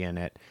busy in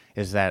it,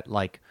 is that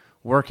like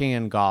working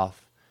in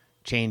golf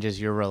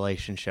changes your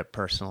relationship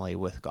personally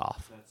with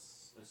golf.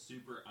 That's a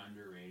super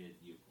underrated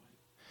viewpoint,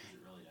 because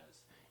it really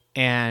does.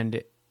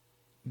 And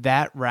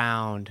that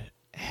round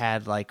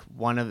had like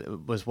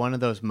was one of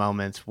those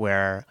moments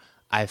where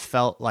I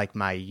felt like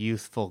my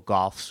youthful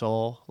golf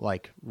soul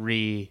like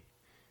reignited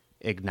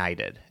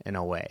in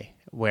a way,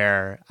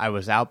 where I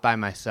was out by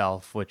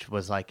myself, which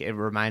was like, it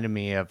reminded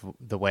me of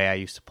the way I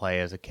used to play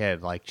as a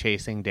kid, like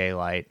chasing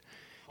daylight.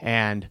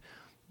 And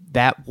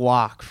that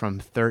walk from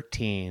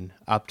 13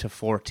 up to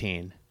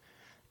 14,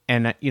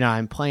 and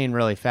I'm playing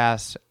really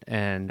fast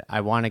and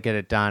I want to get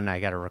it done. I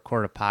got to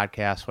record a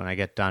podcast when I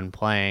get done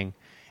playing.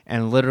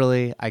 And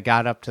literally, I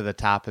got up to the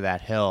top of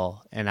that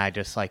hill, and I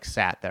just like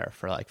sat there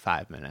for like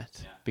 5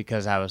 minutes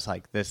because I was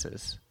like,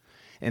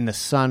 and the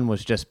sun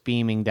was just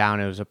beaming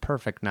down. It was a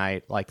perfect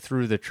night, like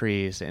through the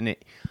trees. And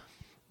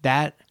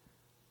that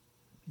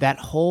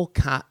whole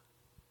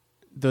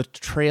the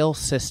trail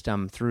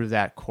system through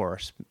that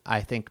course,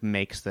 I think,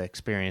 makes the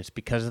experience,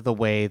 because of the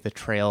way the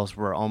trails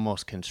were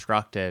almost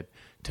constructed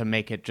to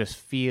make it just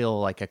feel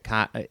like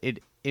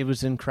it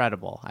was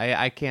incredible.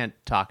 I can't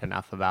talk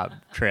enough about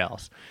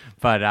trails,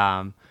 but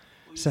well,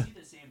 you see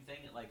the same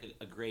thing at like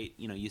a great,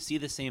 you see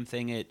the same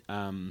thing at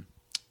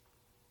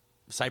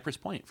Cypress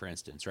Point, for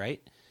instance,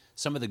 right?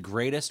 Some of the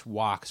greatest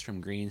walks from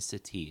greens to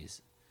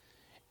tees,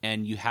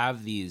 and you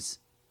have these.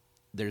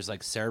 There's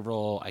like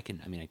several.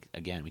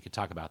 Again, we could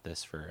talk about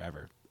this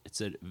forever.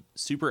 It's a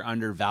super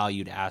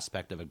undervalued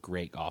aspect of a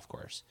great golf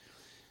course.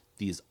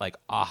 These like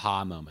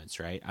aha moments,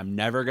 right? I'm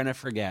never going to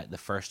forget the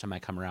first time I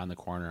come around the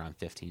corner on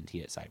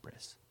 15T at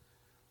Cypress.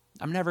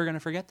 I'm never going to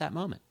forget that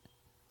moment.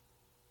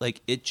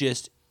 Like, it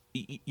just,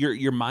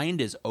 your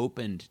mind is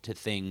opened to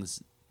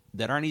things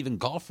that aren't even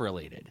golf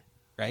related,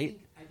 right?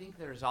 I think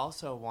there's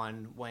also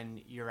one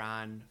when you're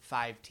on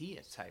 5T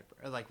at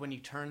Cypress, like when you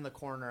turn the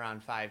corner on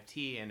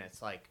 5T and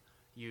it's like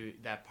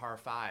that par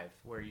 5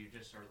 where you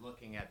just are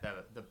looking at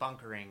the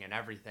bunkering and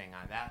everything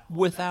on that.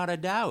 Without a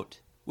doubt.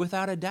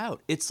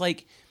 It's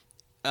like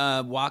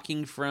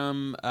walking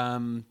from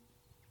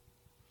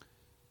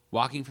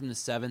walking from the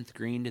 7th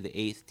green to the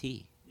 8th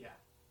tee.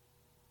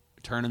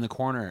 Turning the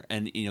corner,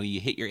 and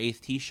you hit your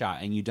 8th tee shot,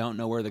 and you don't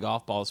know where the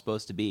golf ball is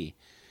supposed to be.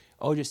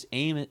 Oh, just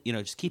aim it.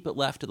 Just keep it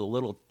left to the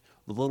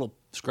little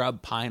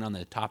scrub pine on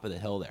the top of the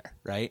hill there,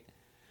 right?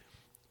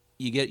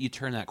 You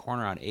turn that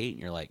corner on 8, and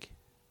you're like,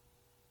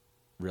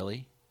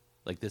 really?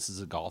 Like, this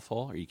is a golf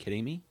hole? Are you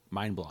kidding me?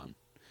 Mind blown.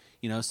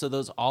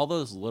 So all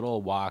those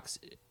little walks,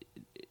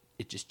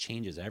 it just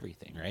changes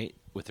everything, right?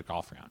 With the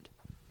golf round.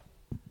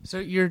 So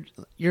you're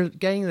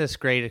getting this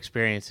great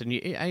experience, and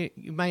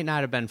you might not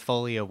have been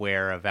fully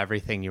aware of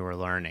everything you were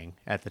learning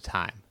at the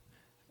time,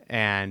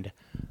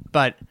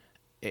 but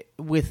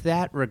with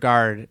that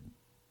regard,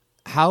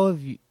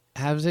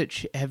 has it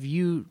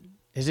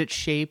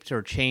shaped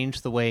or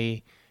changed the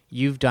way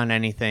you've done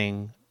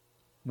anything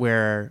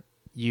where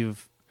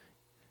you've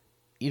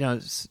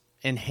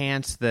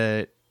enhanced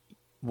the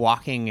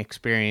walking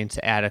experience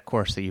at a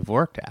course that you've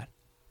worked at?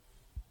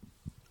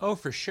 Oh,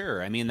 for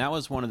sure. I mean, that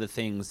was one of the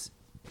things,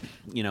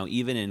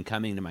 even in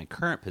coming to my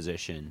current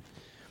position,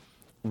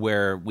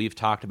 where we've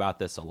talked about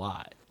this a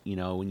lot.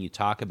 When you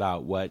talk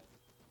about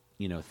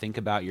think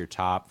about your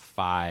top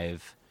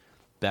 5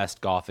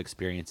 best golf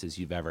experiences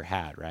you've ever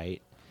had,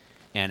 right?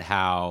 And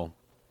how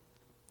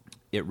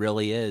it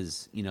really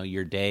is,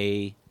 your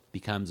day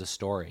becomes a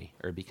story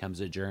or becomes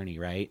a journey,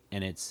 right?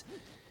 And it's,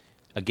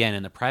 again,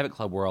 in the private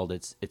club world,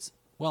 it's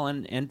well,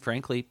 and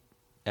frankly,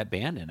 at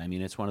Bandon, I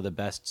mean, it's one of the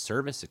best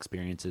service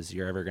experiences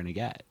you're ever going to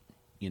get.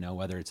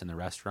 Whether it's in the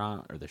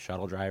restaurant or the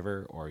shuttle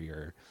driver or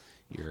your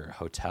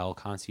hotel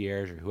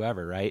concierge or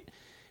whoever, right?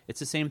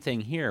 It's the same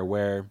thing here,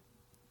 where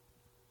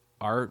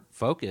our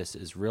focus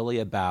is really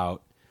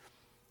about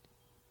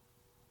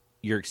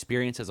your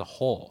experience as a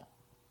whole,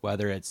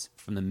 whether it's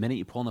from the minute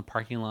you pull in the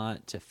parking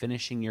lot to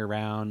finishing your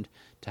round,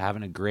 to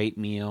having a great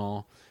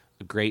meal,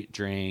 a great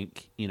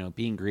drink,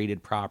 being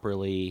greeted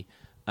properly,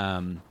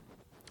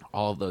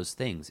 all of those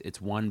things. It's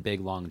one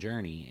big, long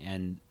journey.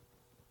 And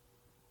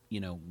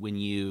when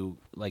you,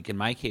 like in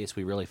my case,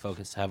 we really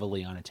focus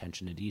heavily on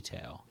attention to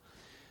detail.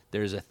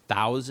 There's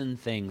 1,000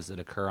 things that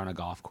occur on a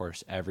golf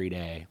course every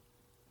day,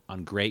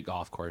 on great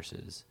golf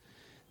courses,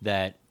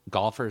 that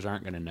golfers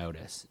aren't going to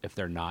notice if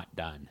they're not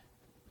done.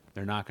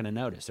 They're not going to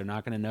notice. They're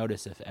not going to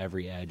notice if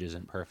every edge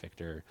isn't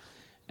perfect, or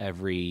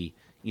every,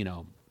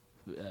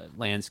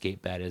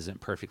 landscape bed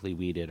isn't perfectly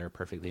weeded or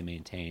perfectly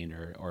maintained,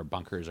 or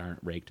bunkers aren't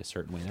raked a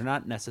certain way. They're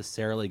not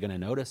necessarily going to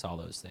notice all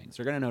those things.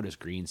 They're going to notice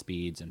green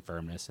speeds and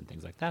firmness and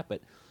things like that.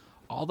 But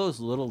all those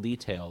little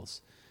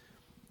details,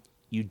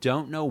 you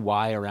don't know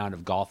why a round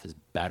of golf is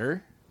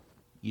better.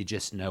 You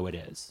just know it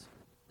is,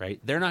 right?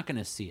 They're not going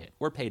to see it.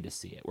 We're paid to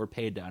see it. We're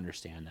paid to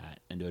understand that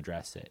and to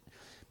address it.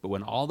 But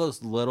when all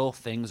those little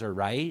things are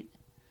right,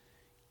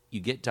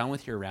 you get done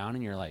with your round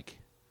and you're like,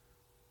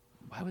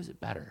 why was it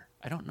better?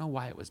 I don't know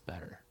why it was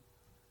better,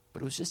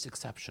 but it was just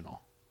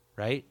exceptional,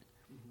 right?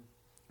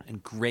 Mm-hmm.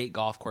 And great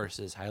golf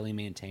courses, highly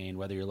maintained,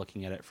 whether you're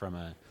looking at it from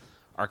a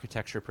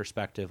architecture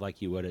perspective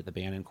like you would at the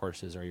Bandon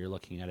courses, or you're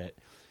looking at it,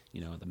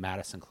 the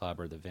Madison Club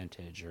or the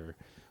Vintage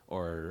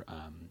or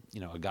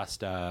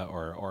Augusta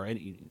or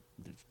any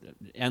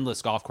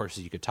endless golf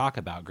courses you could talk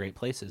about, great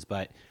places,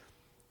 but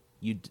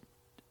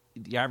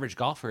the average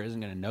golfer isn't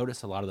going to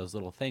notice a lot of those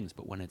little things.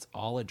 But when it's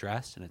all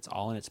addressed and it's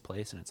all in its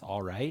place and it's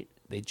all right,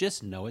 they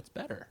just know it's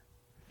better.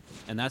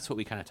 And that's what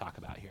we kind of talk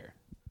about here.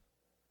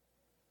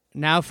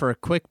 Now for a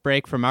quick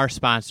break from our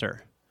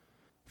sponsor.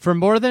 For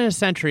more than a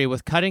century,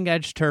 with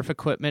cutting-edge turf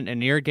equipment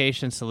and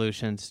irrigation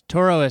solutions,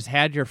 Toro has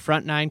had your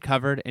front 9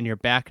 covered and your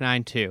back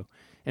 9 too.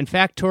 In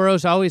fact,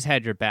 Toro's always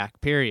had your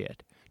back,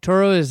 period.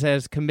 Toro is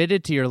as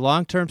committed to your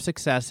long-term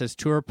success as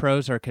tour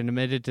pros are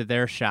committed to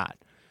their shot.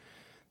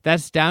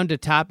 That's down to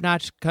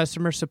top-notch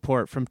customer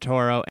support from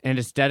Toro and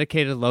its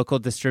dedicated local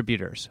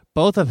distributors,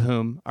 both of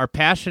whom are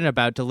passionate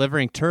about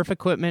delivering turf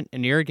equipment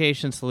and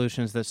irrigation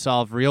solutions that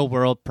solve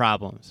real-world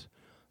problems.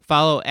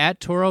 Follow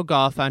 @Toro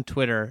Golf on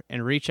Twitter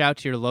and reach out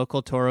to your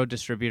local Toro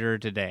distributor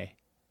today.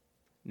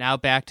 Now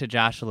back to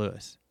Josh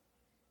Lewis.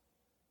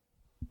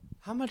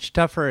 How much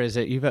tougher is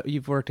it?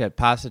 You've worked at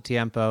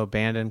Pasatiempo,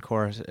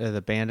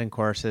 the Bandon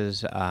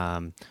courses,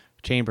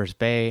 Chambers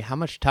Bay. How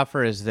much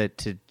tougher is it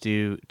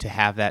to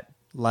have that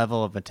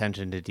level of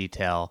attention to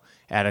detail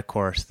at a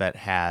course that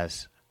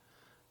has,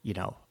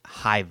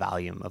 high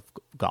volume of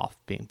golf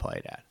being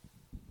played at?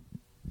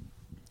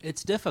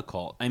 It's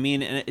difficult. I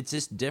mean, and it's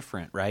just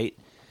different, right?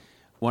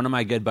 One of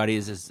my good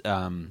buddies is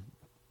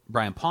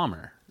Brian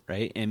Palmer,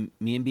 right? And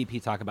me and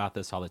BP talk about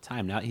this all the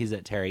time. Now he's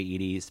at Terry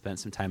Eady, spent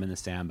some time in the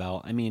Sand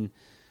Belt. I mean,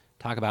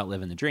 talk about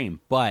living the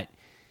dream. But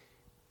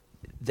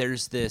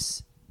there's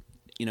this,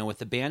 with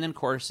the Bandon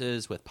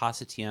courses, with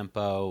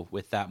Pasatiempo,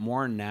 with that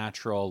more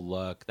natural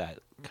look, that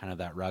kind of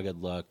that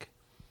rugged look,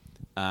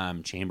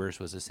 Chambers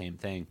was the same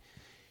thing.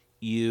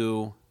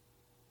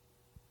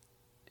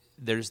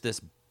 There's this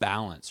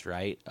balance,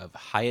 right, of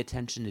high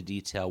attention to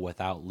detail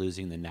without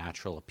losing the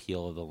natural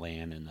appeal of the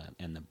land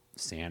and the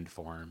sand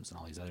forms and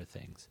all these other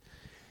things.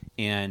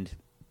 And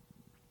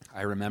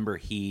I remember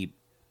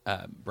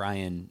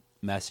Brian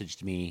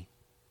messaged me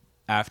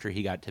after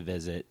he got to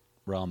visit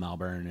Royal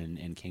Melbourne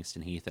and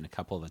Kingston Heath and a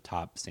couple of the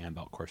top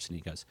sandbelt courses, and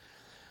he goes,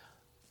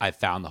 "I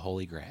found the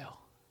holy grail."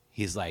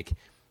 He's like,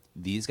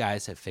 "These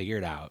guys have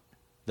figured out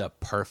the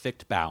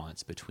perfect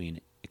balance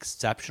between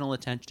exceptional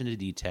attention to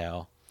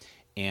detail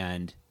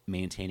and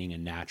maintaining a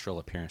natural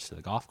appearance to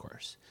the golf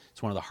course."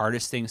 It's one of the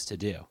hardest things to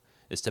do,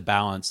 is to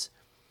balance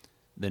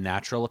the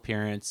natural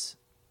appearance.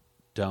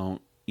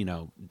 Don't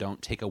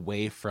take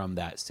away from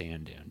that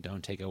sand dune.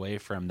 Don't take away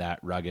from that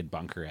rugged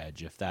bunker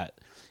edge. If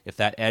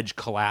that edge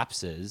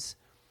collapses,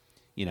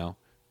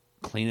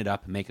 clean it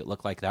up and make it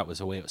look like that was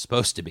the way it was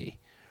supposed to be,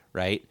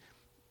 right?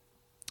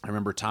 I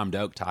remember Tom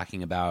Doak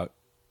talking about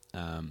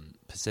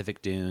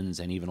Pacific Dunes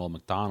and even Old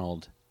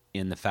McDonald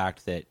in the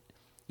fact that,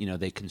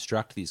 they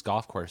construct these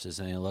golf courses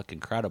and they look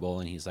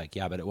incredible. And he's like,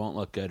 yeah, but it won't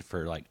look good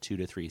for like 2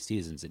 to 3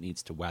 seasons. It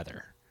needs to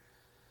weather.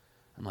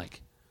 I'm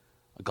like,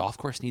 a golf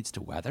course needs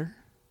to weather?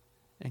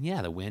 And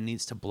yeah, the wind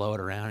needs to blow it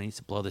around. It needs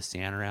to blow the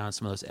sand around.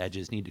 Some of those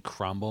edges need to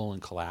crumble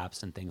and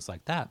collapse and things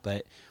like that.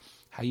 But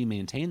how you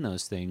maintain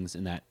those things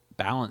and that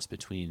balance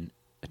between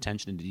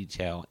attention to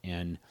detail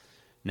and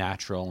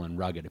natural and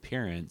rugged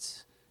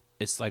appearance,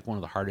 it's like one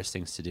of the hardest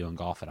things to do in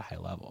golf at a high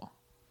level.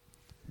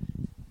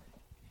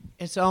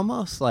 It's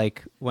almost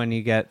like when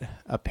you get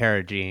a pair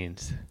of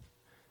jeans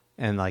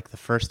and like the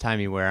first time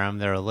you wear them,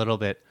 they're a little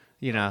bit,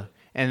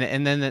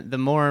 and then the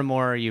more and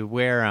more you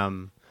wear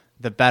them,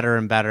 the better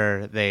and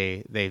better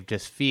they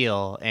just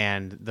feel.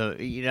 And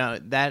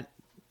that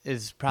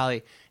is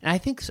probably, and I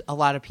think a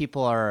lot of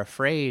people are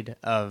afraid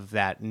of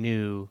that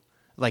new,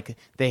 like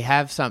they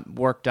have some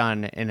work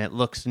done and it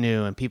looks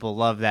new and people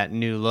love that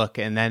new look,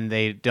 and then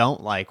they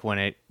don't like when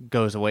it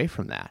goes away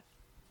from that.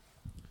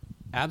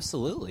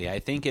 Absolutely. I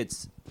think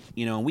it's,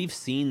 we've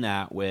seen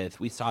that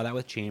we saw that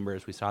with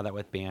Chambers, we saw that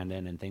with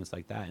Bandon and things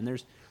like that. And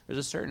there's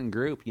a certain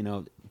group,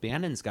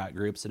 Bandon's got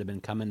groups that have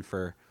been coming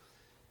for,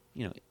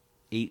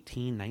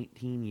 18,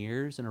 19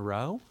 years in a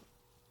row.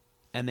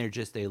 And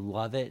they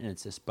love it. And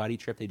it's this buddy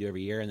trip they do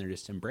every year and they're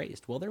just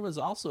embraced. Well, there was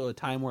also a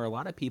time where a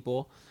lot of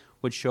people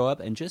would show up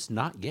and just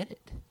not get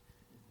it.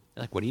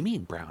 They're like, what do you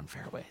mean brown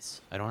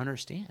fairways? I don't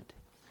understand.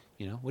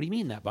 What do you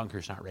mean that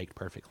bunker's not raked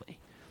perfectly?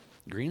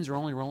 Greens are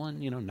only rolling,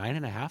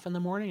 9.5 in the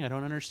morning. I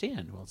don't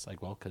understand. Well, it's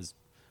like, because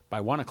by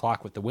 1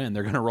 o'clock with the wind,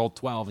 they're going to roll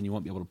 12 and you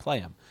won't be able to play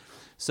them.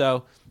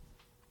 So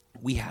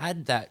we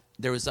had that.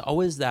 There was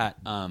always that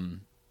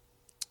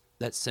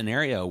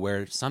scenario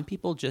where some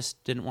people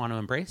just didn't want to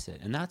embrace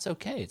it, and that's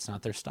okay. It's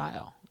not their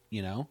style,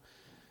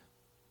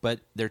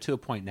 But they're to a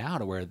point now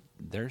to where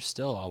there's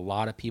still a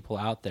lot of people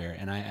out there,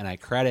 and I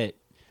credit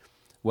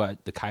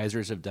what the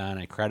Kaisers have done.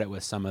 I credit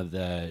what some of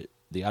the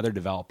other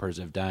developers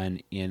have done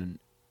in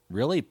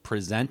really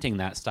presenting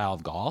that style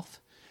of golf.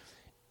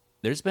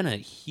 There's been a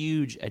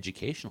huge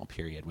educational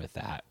period with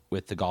that,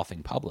 with the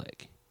golfing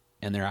public,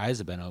 and their eyes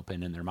have been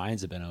opened and their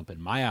minds have been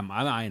opened. My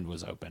mind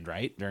was opened,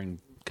 right, during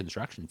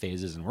construction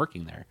phases and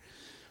working there,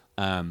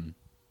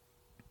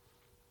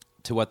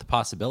 to what the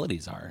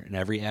possibilities are. And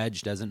every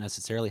edge doesn't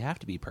necessarily have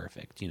to be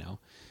perfect.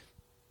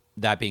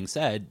 That being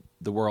said,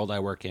 the world I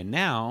work in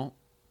now,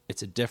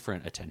 it's a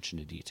different attention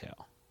to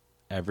detail.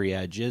 Every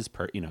edge is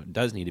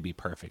does need to be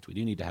perfect. We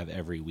do need to have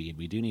every weed.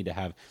 We do need to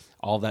have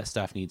all that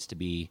stuff needs to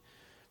be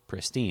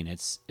pristine.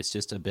 It's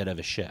just a bit of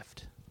a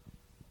shift.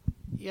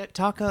 Yeah,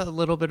 talk a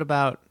little bit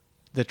about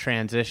the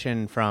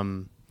transition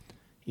from,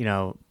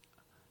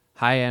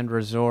 high-end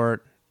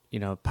resort.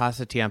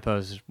 Pasatiempo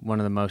is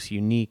one of the most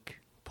unique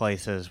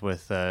places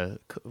with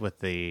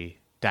the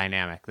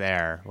dynamic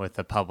there with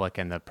the public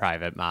and the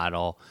private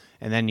model.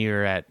 And then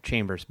you're at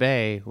Chambers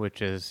Bay,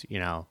 which is,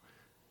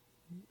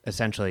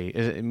 essentially,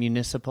 is it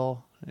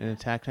municipal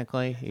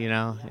technically,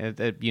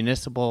 a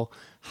municipal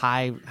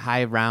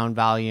high round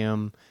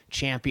volume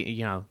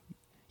champion,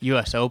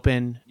 US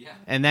Open. Yeah.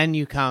 And then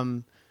you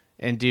come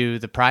and do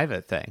the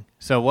private thing.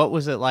 So what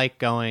was it like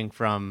going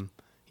from,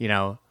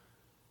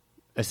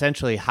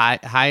 essentially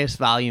highest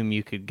volume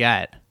you could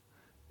get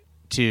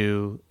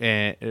to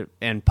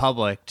in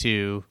public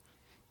to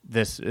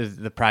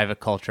the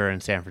private culture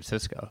in San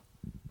Francisco?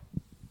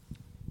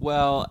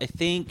 Well, I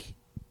think,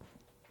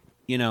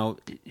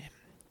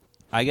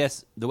 I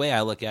guess the way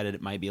I look at it,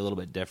 it might be a little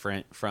bit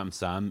different from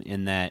some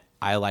in that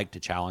I like to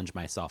challenge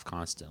myself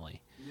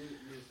constantly. New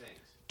things.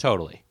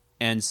 Totally.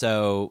 And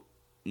so,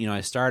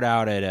 I start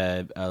out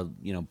at a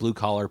blue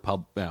collar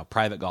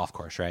private golf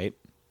course, right?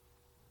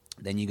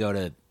 Then you go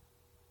to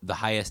the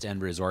highest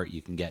end resort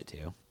you can get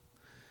to.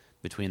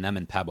 Between them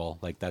and Pebble,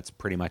 like that's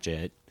pretty much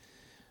it.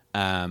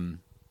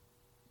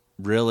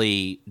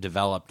 Really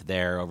developed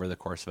there over the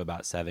course of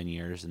about 7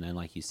 years. And then,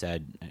 like you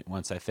said,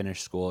 once I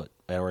finished school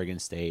at Oregon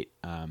State,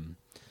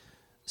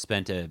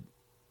 spent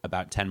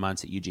about 10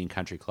 months at Eugene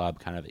Country Club,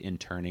 kind of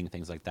interning,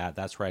 things like that.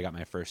 That's where I got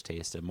my first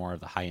taste of more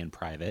of the high-end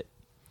private.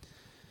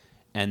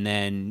 And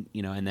then,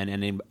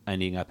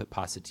 ending up at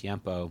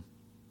Pasatiempo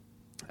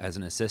as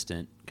an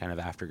assistant kind of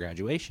after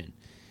graduation.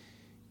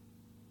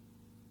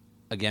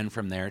 Again,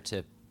 from there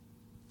to,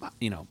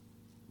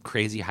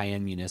 crazy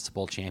high-end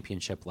municipal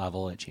championship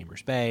level at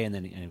Chambers Bay, and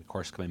then, of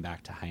course, coming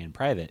back to high-end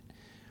private.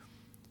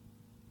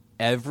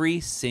 every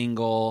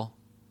single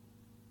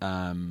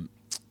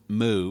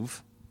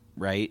move,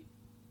 right,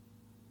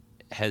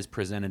 has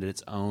presented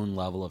its own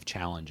level of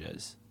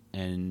challenges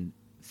and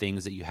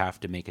things that you have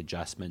to make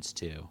adjustments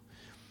to.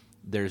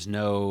 There's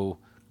no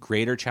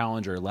greater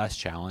challenge or less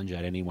challenge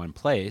at any one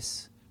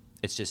place.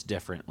 It's just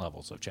different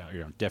levels of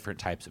challenge, different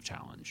types of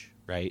challenge,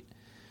 right?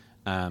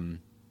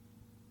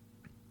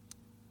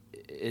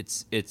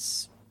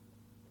 It's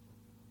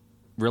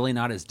really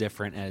not as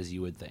different as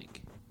you would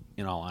think,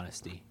 in all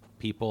honesty.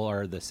 People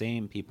are the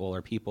same. People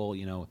are people,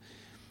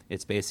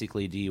 It's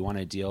basically, do you want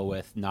to deal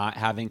with not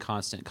having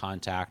constant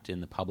contact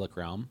in the public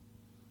realm?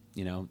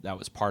 That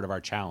was part of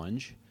our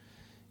challenge,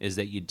 is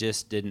that you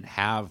just didn't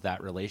have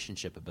that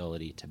relationship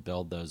ability to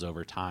build those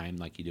over time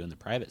like you do in the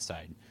private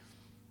side.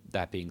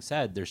 That being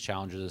said, there's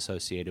challenges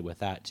associated with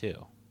that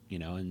too,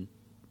 and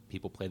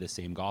people play the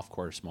same golf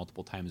course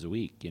multiple times a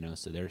week,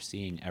 so they're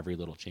seeing every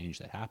little change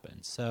that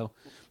happens. So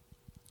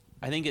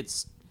I think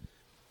it's,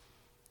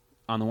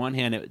 on the one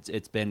hand,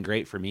 it's been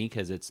great for me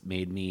because it's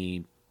made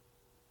me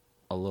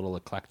a little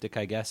eclectic,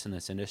 I guess, in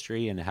this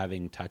industry and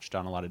having touched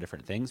on a lot of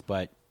different things,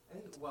 but I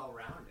think it's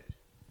well-rounded.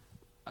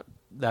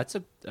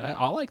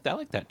 I like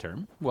that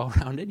term,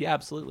 well-rounded. Yeah,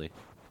 absolutely.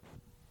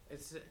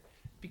 It's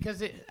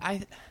because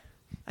I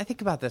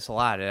think about this a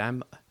lot,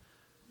 and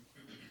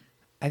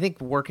I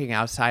think working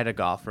outside of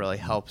golf really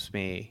helps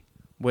me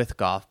with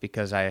golf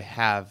because I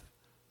have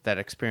that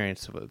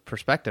experience with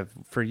perspective.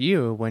 For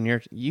you,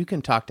 when you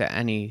can talk to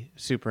any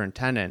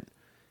superintendent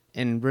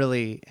and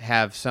really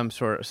have some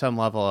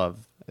level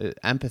of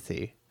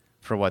empathy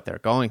for what they're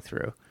going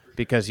through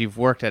because you've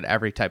worked at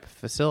every type of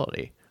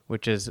facility,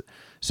 which is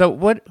so.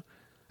 What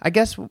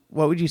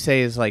would you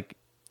say is, like,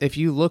 if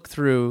you look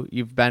through,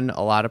 you've been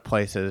a lot of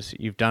places,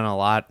 you've done a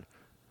lot,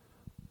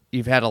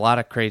 you've had a lot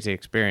of crazy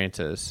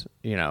experiences,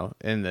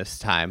 in this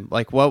time.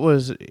 Like,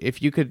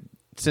 if you could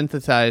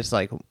synthesize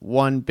like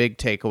one big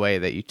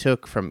takeaway that you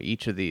took from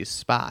each of these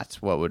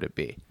spots, what would it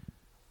be?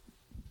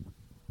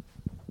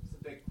 It's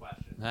a big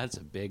question. That's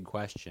a big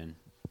question.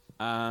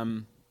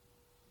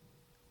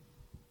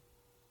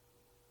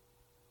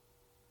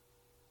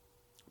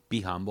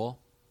 Be humble.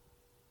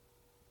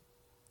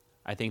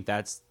 I think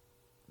that's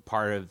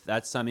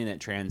something that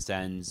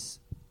transcends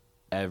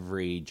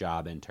every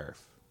job in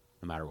turf,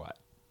 no matter what.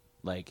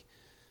 Like,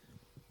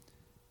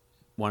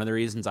 one of the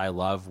reasons I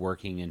love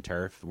working in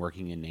turf,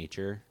 working in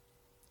nature,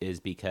 is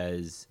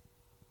because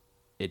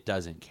it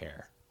doesn't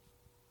care.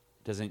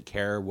 It doesn't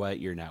care what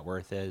your net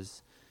worth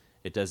is.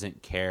 It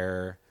doesn't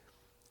care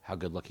how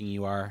good looking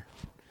you are.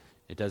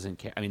 It doesn't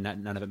care. I mean,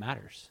 none of it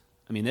matters.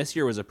 I mean, this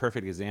year was a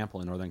perfect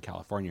example in Northern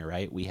California,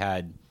 right? We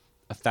had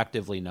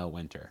effectively no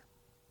winter.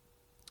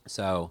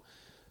 So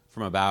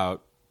from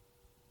about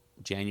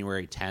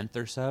January 10th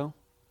or so,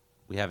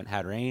 we haven't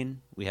had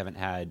rain. We've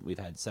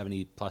had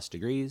 70 plus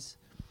degrees.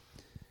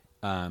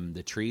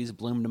 The trees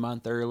bloomed a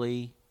month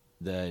early.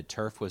 The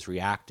turf was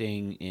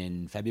reacting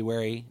in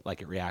February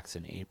like it reacts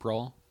in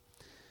April.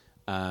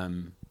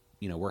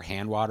 We're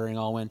hand watering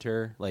all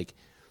winter. Like,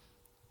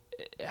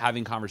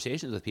 having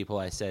conversations with people,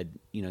 I said,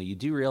 you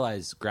do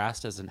realize grass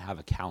doesn't have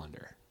a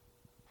calendar.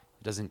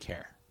 It doesn't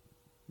care.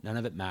 None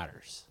of it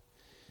matters.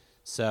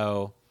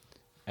 So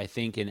I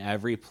think in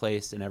every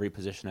place, in every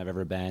position I've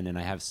ever been, and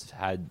I have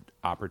had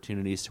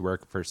opportunities to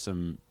work for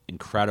some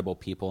incredible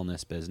people in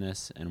this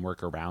business and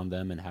work around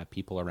them and have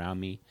people around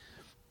me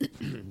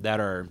that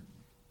are,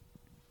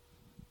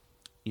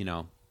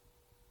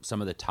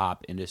 some of the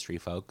top industry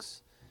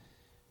folks.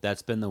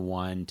 That's been the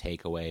one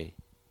takeaway,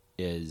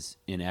 is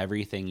in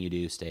everything you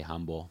do, stay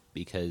humble,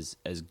 because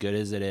as good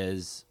as it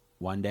is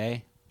one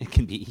day, it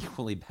can be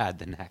equally bad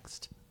the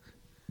next.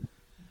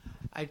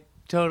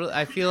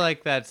 I feel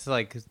like that's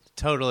like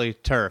totally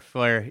turf,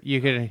 where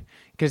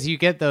because you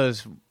get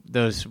those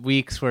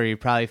weeks where you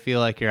probably feel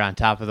like you're on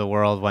top of the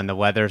world when the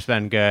weather's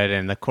been good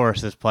and the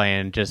course is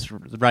playing just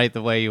right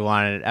the way you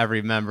want it.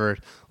 Every member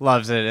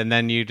loves it. And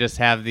then you just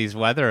have these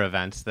weather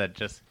events that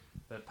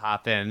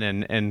pop in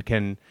and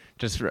can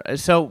just,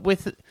 so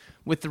with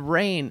the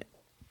rain,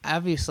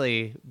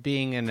 obviously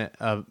being in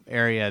a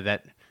area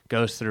that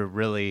goes through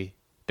really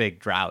big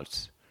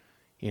droughts,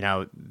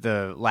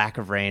 the lack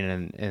of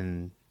rain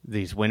in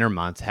these winter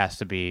months has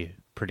to be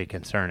pretty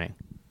concerning.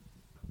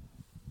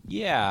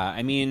 Yeah,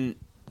 I mean,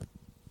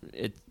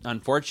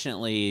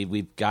 unfortunately,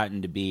 we've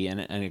gotten to be,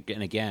 and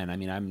again, I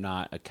mean, I'm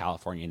not a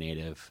California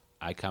native.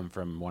 I come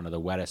from one of the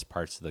wettest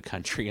parts of the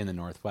country in the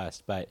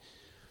Northwest, but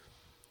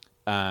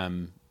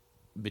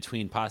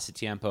between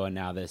Pasatiempo and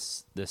now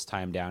this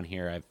time down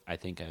here, I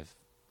think I've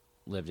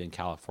lived in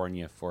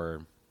California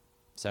for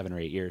 7 or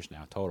 8 years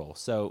now total.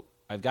 So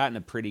I've gotten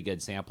a pretty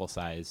good sample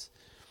size,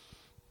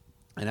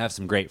 and I have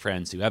some great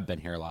friends who have been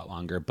here a lot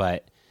longer,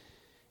 but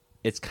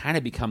it's kind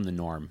of become the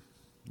norm.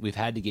 We've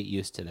had to get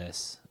used to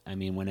this. I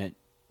mean, when it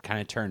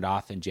kind of turned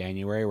off in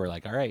January, we're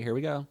like, all right, here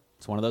we go.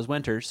 It's one of those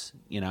winters,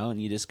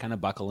 and you just kind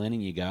of buckle in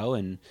and you go,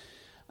 and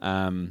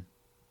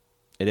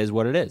it is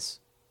what it is.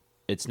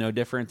 It's no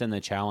different than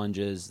the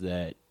challenges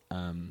that,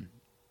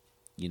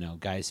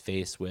 guys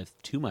face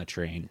with too much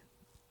rain.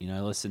 I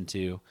listen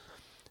to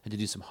had to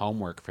do some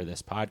homework for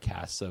this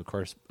podcast. So of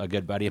course, a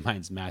good buddy of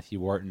mine's Matthew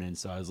Wharton, and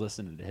so I was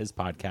listening to his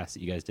podcast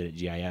that you guys did at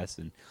GIS,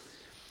 and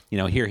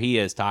here he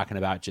is talking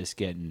about just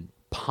getting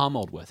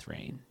pummeled with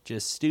rain,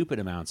 just stupid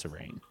amounts of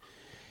rain,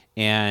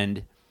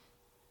 and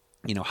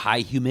high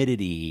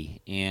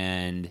humidity,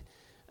 and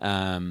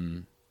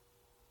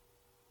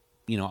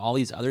all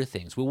these other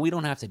things. Well, we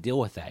don't have to deal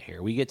with that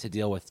here. We get to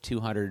deal with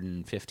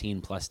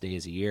 215 plus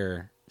days a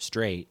year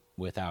straight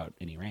without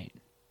any rain,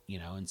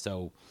 and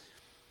so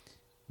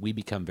we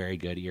become very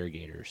good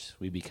irrigators.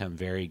 We become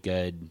very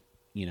good,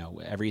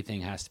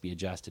 everything has to be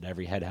adjusted.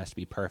 Every head has to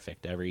be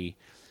perfect,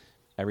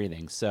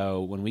 everything.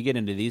 So when we get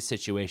into these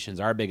situations,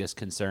 our biggest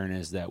concern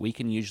is that we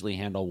can usually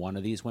handle one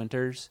of these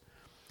winters.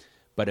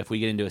 But if we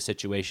get into a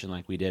situation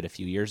like we did a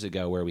few years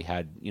ago where we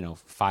had,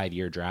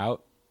 5-year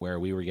drought,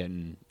 where we were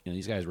getting,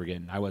 these guys were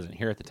getting, I wasn't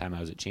here at the time, I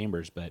was at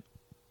Chambers, but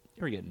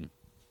they were getting,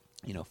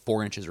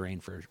 4 inches of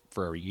rain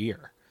for a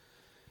year.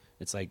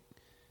 It's like,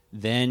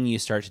 then you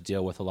start to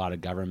deal with a lot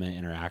of government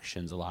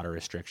interactions, a lot of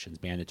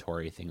restrictions,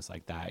 mandatory things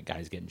like that,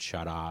 guys getting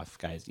shut off,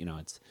 guys,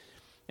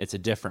 it's a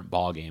different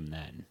ball game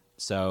then.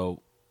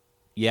 So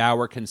yeah,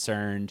 we're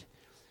concerned,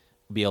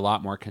 be a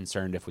lot more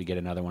concerned if we get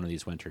another one of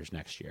these winters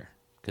next year,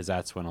 because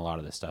that's when a lot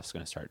of this stuff's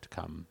going to start to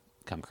come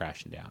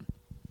crashing down.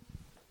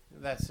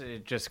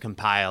 It just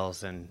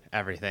compiles and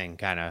everything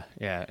kind of,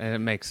 yeah, and it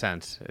makes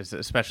sense,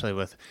 especially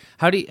with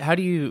how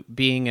do you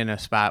being in a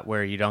spot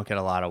where you don't get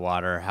a lot of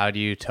water, how do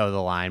you toe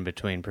the line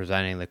between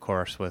presenting the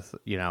course with,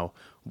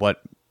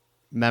 what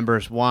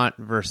members want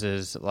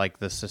versus like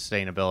the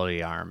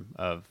sustainability arm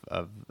of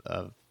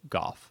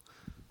golf?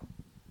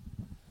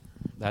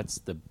 That's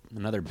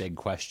another big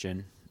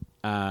question.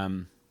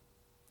 I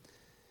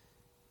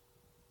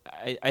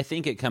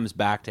think it comes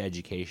back to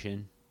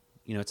education.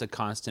 It's a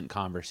constant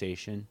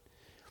conversation.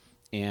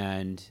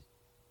 And,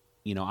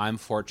 I'm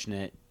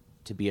fortunate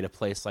to be at a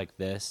place like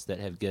this that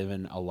have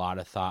given a lot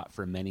of thought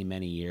for many,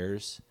 many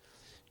years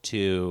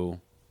to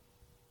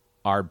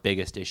our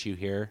biggest issue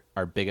here,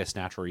 our biggest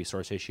natural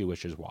resource issue,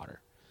 which is water.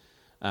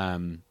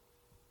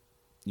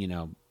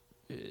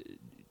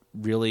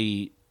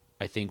 Really,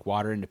 I think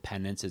water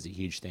independence is a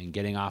huge thing.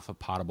 Getting off of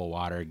potable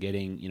water,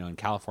 in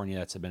California,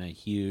 that's been a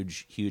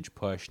huge, huge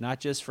push, not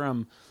just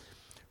from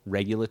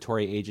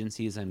regulatory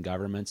agencies and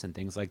governments and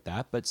things like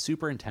that, but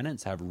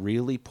superintendents have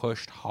really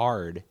pushed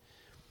hard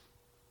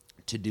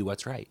to do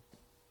what's right,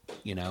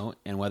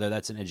 and whether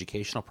that's an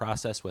educational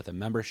process with a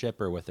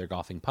membership or with their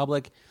golfing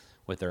public,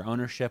 with their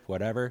ownership,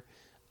 whatever,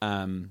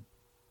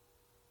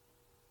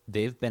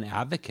 they've been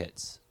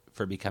advocates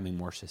for becoming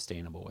more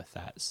sustainable with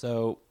that.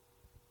 So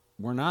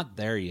we're not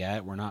there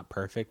yet. We're not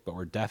perfect, but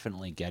we're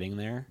definitely getting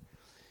there.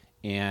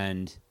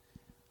 And,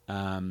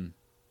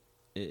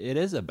 it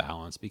is a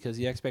balance because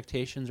the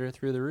expectations are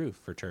through the roof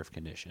for turf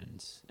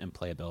conditions and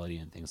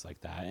playability and things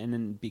like that. And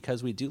then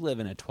because we do live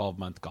in a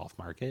 12-month golf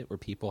market where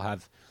people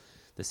have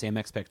the same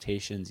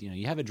expectations,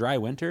 you have a dry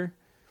winter,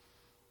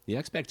 the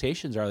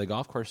expectations are the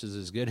golf course is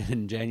as good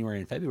in January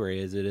and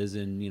February as it is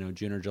in,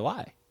 June or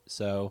July.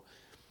 So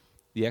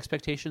the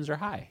expectations are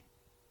high,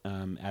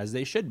 as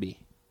they should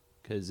be,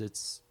 because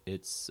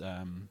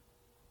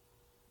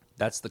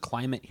that's the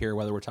climate here,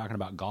 whether we're talking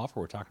about golf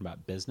or we're talking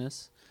about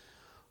business,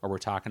 or we're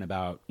talking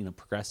about,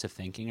 progressive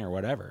thinking or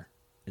whatever.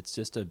 It's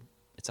just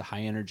it's a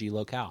high energy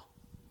locale.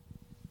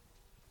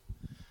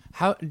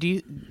 Have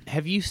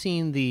you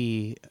seen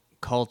the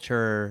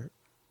culture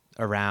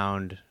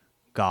around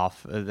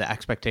golf, the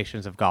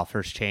expectations of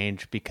golfers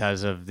change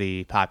because of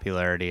the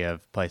popularity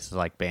of places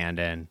like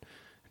Bandon?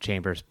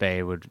 Chambers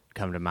Bay would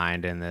come to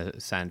mind in the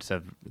sense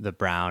of the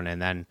brown, and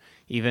then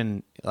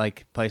even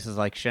like places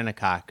like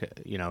Shinnecock,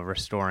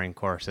 restoring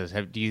courses.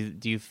 Do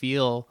you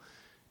feel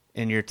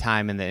in your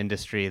time in the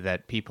industry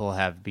that people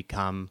have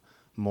become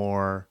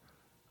more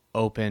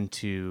open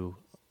to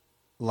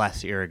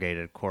less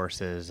irrigated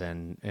courses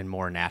and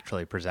more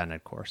naturally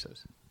presented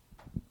courses?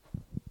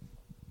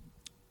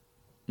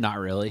 Not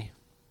really.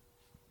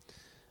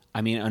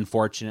 I mean,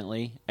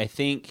 unfortunately, I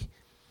think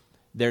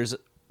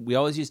we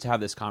always used to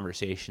have this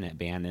conversation at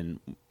Bandon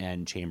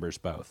and Chambers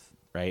both,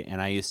 right? And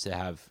I used to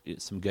have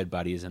some good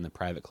buddies in the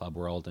private club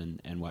world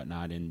and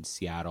whatnot in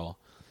Seattle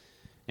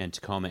and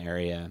Tacoma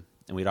area.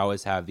 And we'd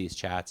always have these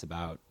chats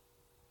about,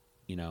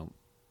 well,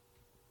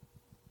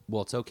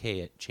 it's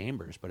okay at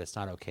Chambers, but it's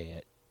not okay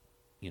at,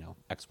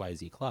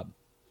 XYZ club.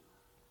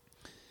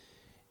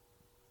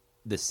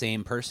 The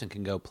same person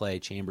can go play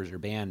Chambers or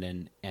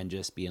Bandon and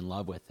just be in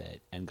love with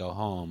it and go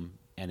home,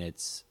 and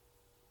it's,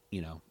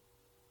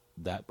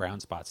 that brown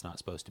spot's not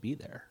supposed to be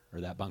there,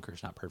 or that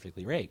bunker's not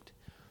perfectly raked.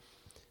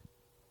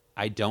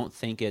 I don't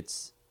think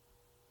it's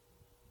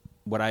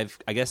I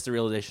guess the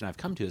realization I've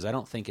come to is I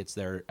don't think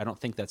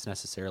that's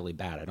necessarily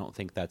bad. I don't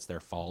think that's their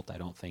fault. I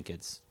don't think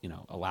it's,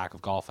 a lack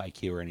of golf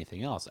IQ or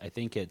anything else. I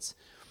think it's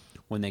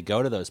when they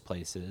go to those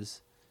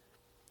places,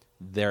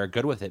 they're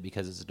good with it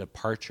because it's a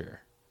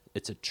departure.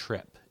 It's a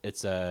trip.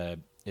 It's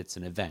an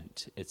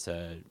event. It's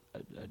a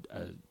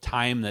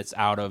time that's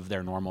out of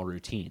their normal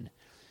routine.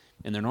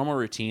 In their normal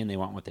routine, they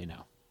want what they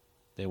know.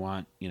 They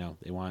want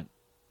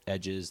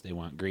edges, they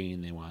want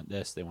green, they want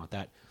this, they want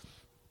that.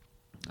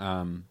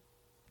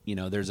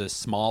 There's a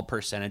small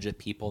percentage of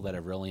people that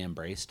have really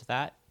embraced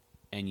that,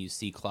 and you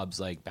see clubs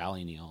like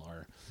Ballyneal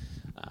or,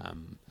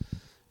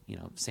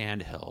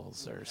 Sand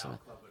Hills or some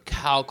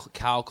Cow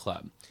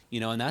Club,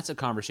 and that's a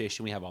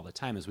conversation we have all the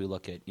time as we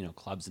look at,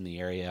 clubs in the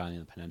area on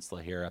the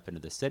peninsula here up into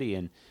the city.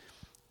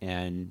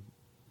 And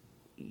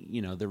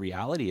the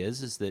reality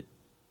is that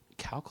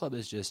Cow Club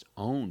has just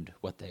owned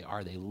what they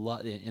are. They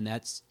love it,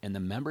 and the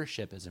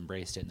membership has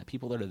embraced it, and the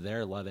people that are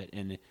there love it.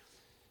 And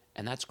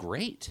that's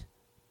great.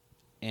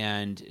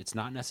 And it's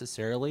not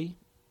necessarily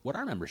what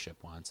our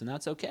membership wants, and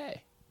that's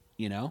okay.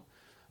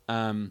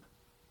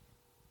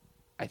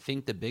 I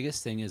think the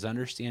biggest thing is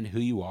understand who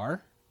you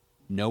are,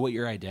 know what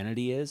your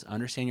identity is,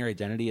 understand your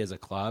identity as a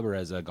club or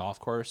as a golf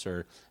course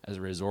or as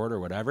a resort or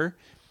whatever,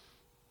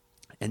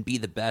 and be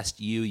the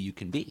best you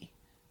can be.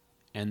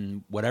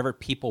 And whatever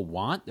people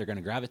want, they're going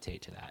to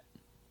gravitate to that,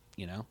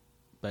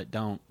 but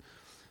don't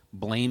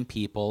blame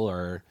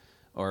people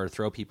or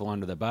throw people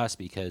under the bus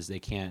because they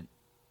can't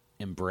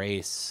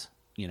embrace,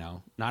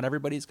 not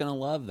everybody's going to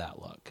love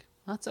that look.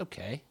 That's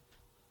okay.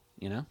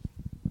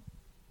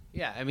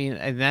 Yeah, I mean,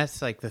 and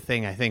that's like the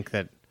thing I think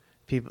that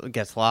people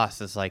gets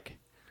lost is like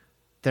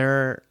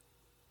there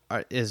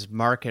is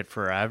market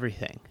for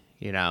everything,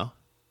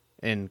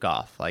 in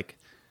golf. Like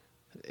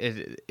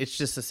it's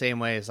just the same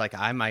way as like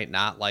I might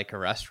not like a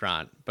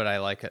restaurant, but I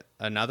like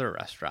another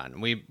restaurant.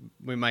 We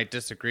might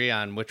disagree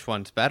on which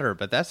one's better,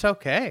 but that's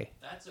okay.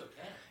 That's okay.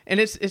 And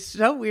it's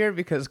so weird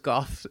because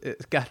golf's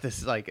got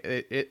this like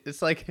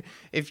it's like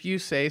if you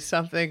say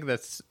something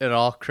that's at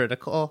all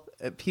critical,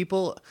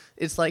 people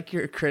it's like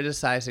you're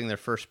criticizing their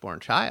firstborn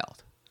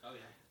child. Oh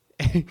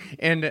yeah.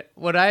 And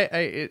what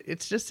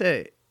it's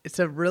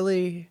a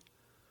really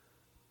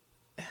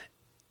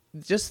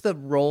just the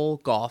role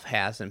golf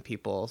has in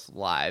people's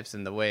lives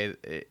and the way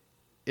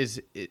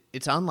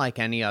it's unlike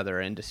any other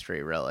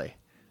industry really.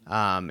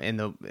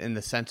 In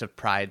the sense of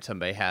pride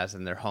somebody has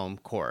in their home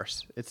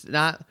course. It's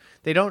not,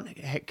 they don't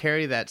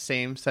carry that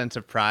same sense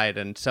of pride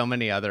in so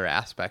many other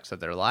aspects of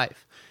their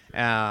life.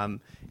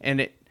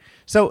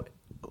 So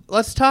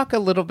let's talk a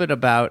little bit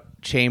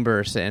about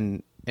Chambers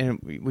and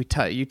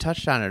you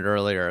touched on it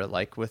earlier,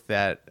 like with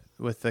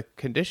the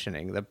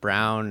conditioning, the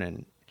brown,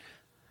 and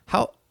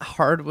how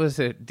hard was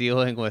it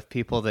dealing with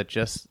people that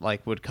just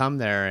like would come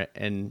there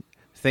and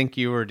think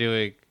you were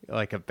doing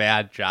like a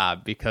bad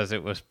job because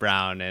it was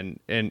brown and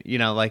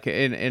like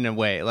in a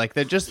way like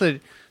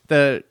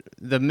the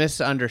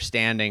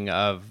misunderstanding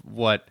of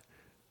what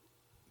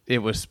it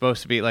was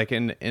supposed to be like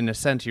in a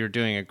sense you're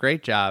doing a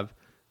great job,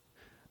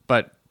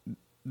 but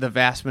the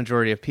vast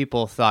majority of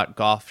people thought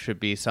golf should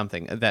be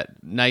something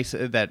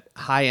that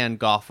high-end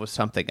golf was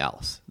something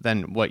else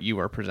than what you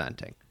were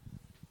presenting.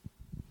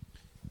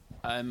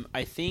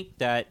 I think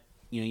that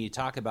you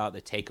talk about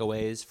the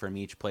takeaways from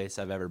each place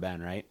I've ever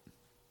been, right?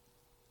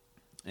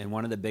 And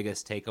one of the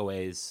biggest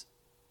takeaways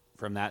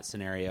from that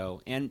scenario,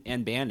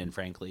 and Bandon,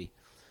 frankly,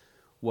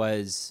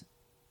 was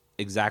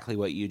exactly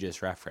what you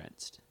just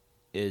referenced,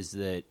 is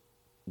that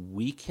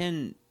we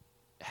can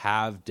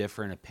have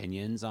different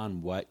opinions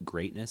on what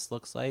greatness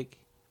looks like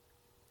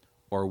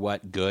or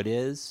what good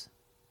is,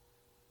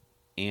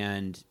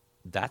 and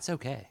that's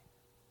okay.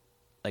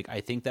 Like, I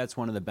think that's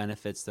one of the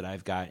benefits that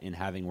I've got in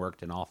having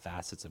worked in all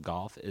facets of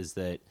golf is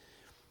that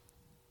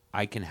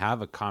I can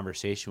have a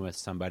conversation with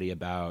somebody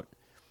about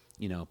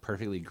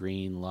perfectly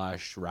green,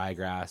 lush,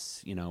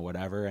 ryegrass,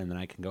 whatever. And then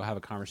I can go have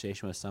a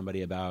conversation with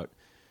somebody about,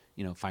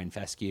 fine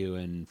fescue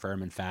and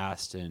firm and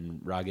fast and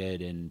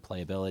rugged and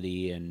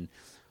playability and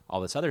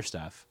all this other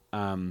stuff.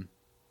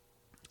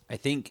 I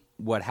think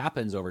what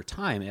happens over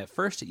time, at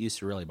first it used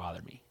to really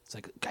bother me. It's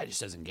like, guy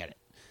just doesn't get it.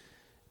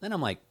 Then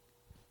I'm like,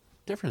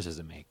 difference does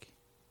it make?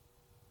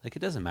 Like, it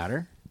doesn't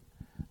matter.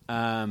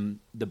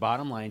 The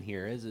bottom line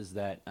here is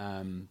that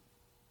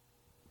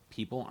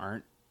people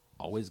aren't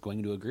always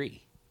going to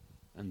agree.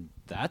 And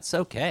that's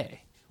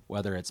okay,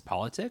 whether it's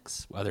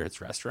politics, whether it's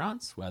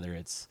restaurants, whether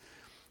it's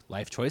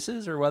life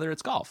choices, or whether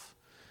it's golf.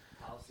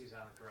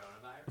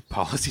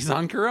 Policies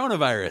on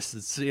coronavirus.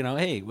 It's,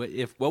 hey,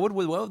 what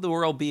would the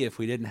world be if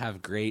we didn't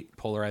have great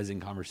polarizing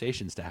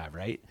conversations to have,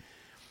 right?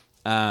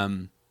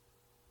 The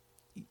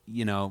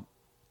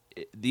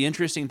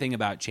interesting thing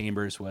about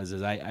Chambers was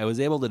I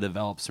was able to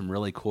develop some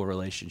really cool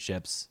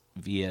relationships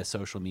via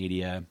social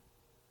media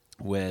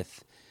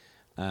with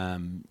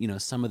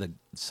some of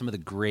the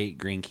great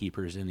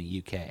greenkeepers in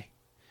the UK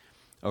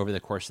over the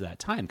course of that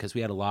time, because we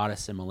had a lot of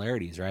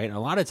similarities, right? And a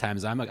lot of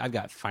times I've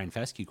got fine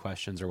fescue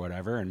questions or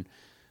whatever, and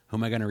who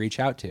am I going to reach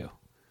out to?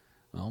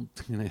 Well,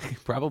 I'm going to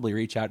probably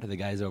reach out to the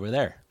guys over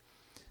there.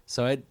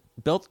 So I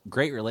built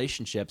great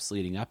relationships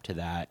leading up to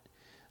that,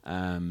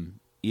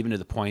 even to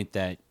the point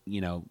that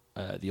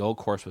the old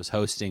course was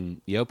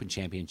hosting the Open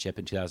Championship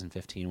in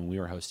 2015 when we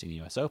were hosting the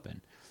U.S.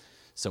 Open.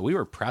 So we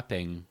were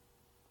prepping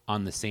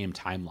on the same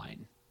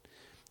timeline.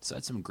 So I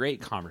had some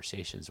great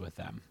conversations with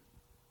them.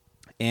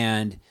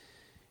 And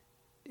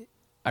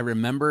I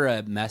remember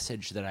a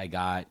message that I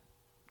got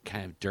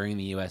kind of during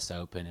the U.S.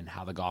 Open and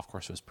how the golf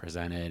course was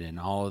presented and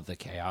all of the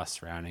chaos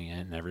surrounding it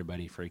and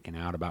everybody freaking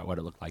out about what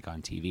it looked like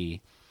on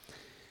TV.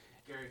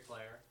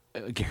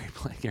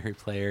 Gary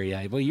Player,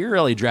 yeah. Well, you're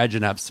really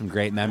dredging up some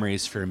great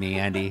memories for me,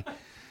 Andy.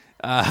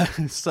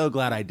 So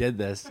glad I did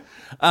this.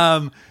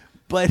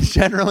 But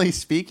generally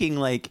speaking,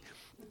 like,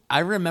 I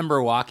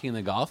remember walking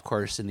the golf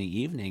course in the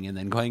evening and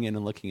then going in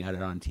and looking at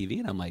it on TV,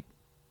 and I'm like,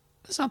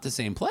 it's not the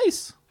same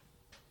place.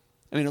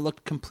 I mean, it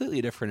looked completely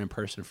different in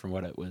person from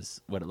what it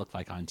looked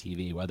like on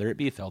TV, whether it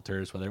be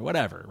filters,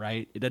 whatever,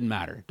 right? It doesn't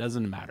matter. It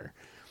doesn't matter.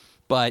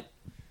 But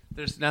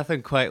there's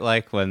nothing quite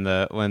like when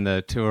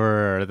the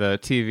tour or the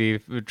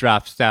TV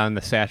drops down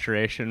the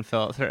saturation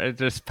filter. It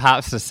just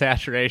pops the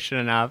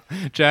saturation up,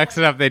 jacks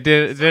it up. They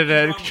did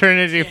a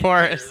Trinity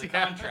Forest. The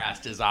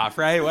contrast is off,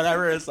 right?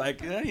 Whatever. It's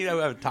like, you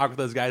know, I've talked with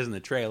those guys in the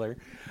trailer.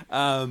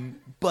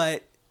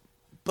 But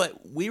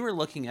we were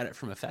looking at it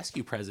from a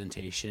fescue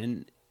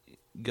presentation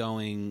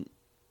going,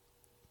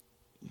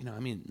 you know, I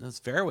mean, those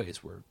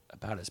fairways were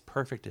about as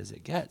perfect as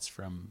it gets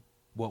from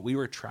what we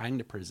were trying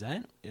to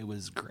present. It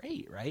was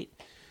great, right?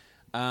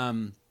 I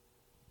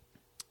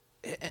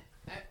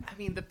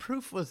mean, the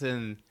proof was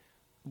in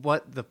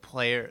what the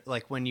player,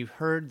 like when you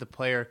heard the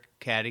player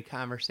caddy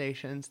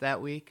conversations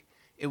that week,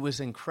 it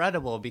was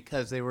incredible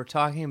because they were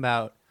talking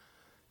about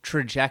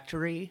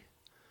trajectory,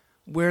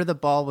 where the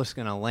ball was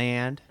going to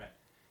land, right,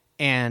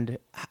 and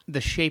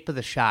the shape of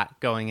the shot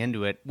going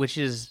into it,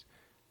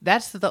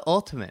 that's the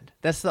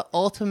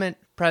ultimate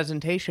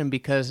presentation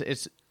because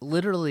it's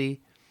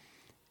literally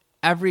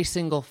every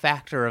single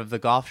factor of the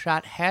golf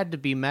shot had to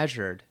be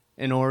measured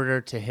in order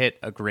to hit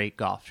a great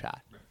golf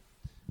shot.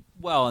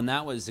 Well, and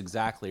that was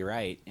exactly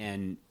right.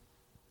 And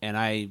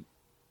I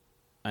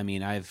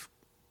mean, I've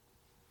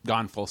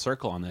gone full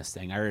circle on this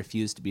thing. I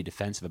refuse to be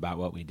defensive about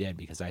what we did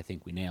because I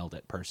think we nailed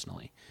it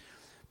personally.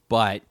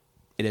 But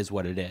it is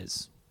what it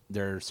is.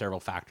 There are several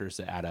factors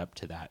that add up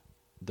to that.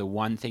 The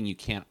one thing you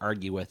can't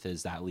argue with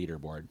is that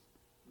leaderboard.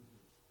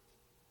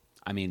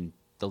 I mean,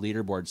 the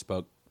leaderboard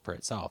spoke for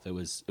itself. It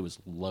was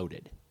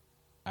loaded.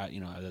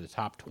 You know, out of the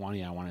top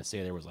 20, I want to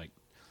say there was like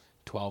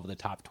 12 of the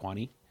top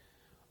 20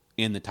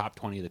 in the top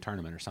 20 of the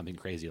tournament or something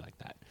crazy like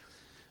that.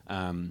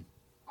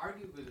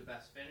 Arguably the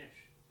best finish.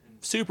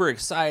 Super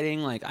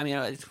exciting. Like, I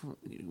mean,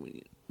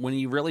 when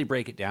you really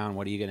break it down,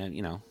 what are you going to,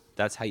 you know,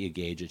 that's how you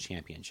gauge a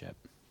championship.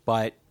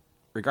 But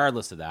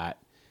regardless of that,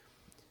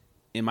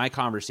 in my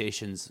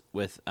conversations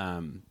with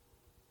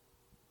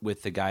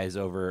the guys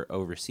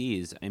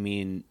overseas, I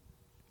mean,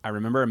 I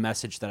remember a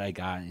message that I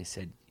got, and he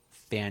said,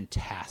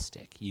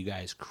 "Fantastic, you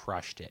guys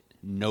crushed it.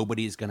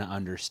 Nobody's going to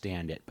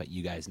understand it, but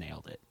you guys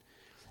nailed it."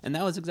 And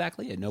that was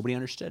exactly it. Nobody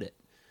understood it,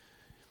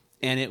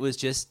 and it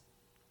just,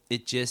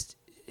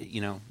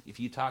 you know, if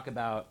you talk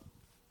about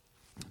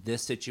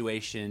this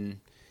situation,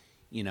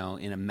 you know,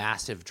 in a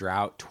massive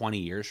drought 20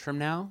 years from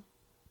now,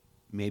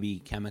 maybe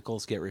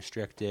chemicals get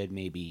restricted,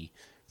 maybe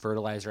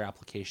fertilizer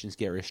applications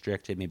get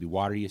restricted, maybe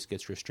water use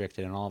gets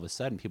restricted, and all of a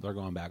sudden people are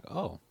going back,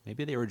 oh,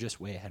 maybe they were just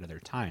way ahead of their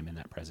time in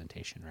that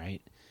presentation,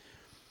 right?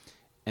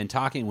 And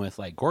talking with,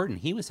 like, Gordon,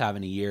 he was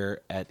having a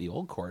year at the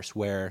old course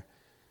where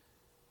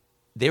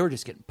they were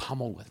just getting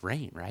pummeled with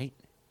rain, right?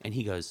 And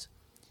he goes,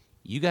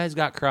 you guys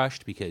got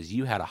crushed because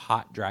you had a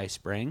hot, dry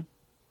spring,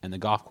 and the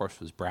golf course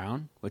was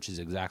brown, which is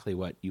exactly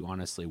what you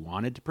honestly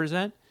wanted to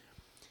present.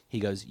 He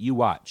goes, you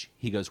watch.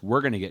 He goes,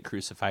 we're going to get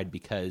crucified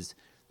because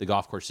the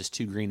golf course is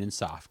too green and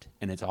soft,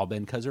 and it's all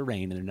been because of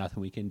rain, and there's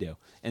nothing we can do.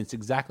 And it's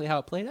exactly how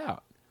it played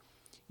out,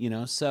 you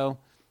know. So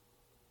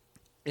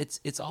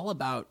it's all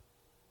about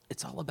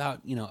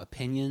you know,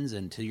 opinions.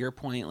 And to your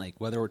point, like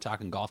whether we're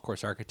talking golf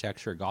course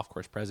architecture, golf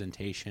course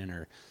presentation,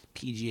 or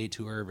PGA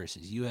Tour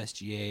versus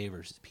USGA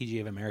versus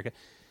PGA of America,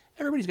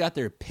 everybody's got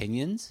their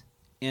opinions,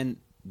 and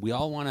we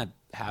all want to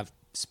have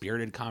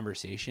spirited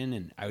conversation.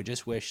 And I would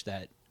just wish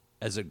that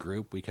as a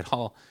group we could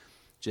all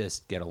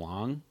just get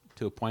along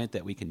to a point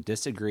that we can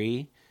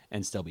disagree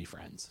and still be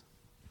friends.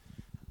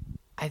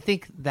 I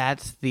think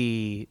that's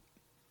the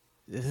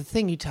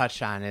thing you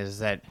touched on, is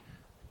that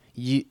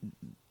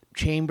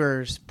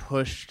Chambers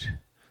pushed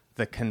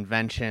the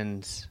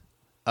conventions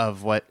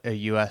of what a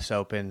U.S.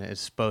 Open is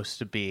supposed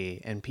to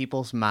be in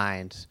people's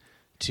minds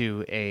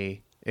to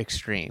a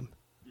extreme.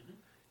 Mm-hmm.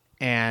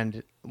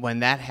 And when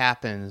that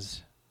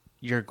happens,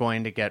 you're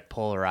going to get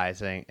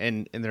polarizing,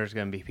 and there's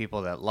going to be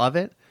people that love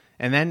it.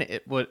 And then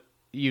what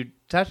you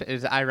touch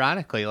is,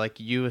 ironically, like,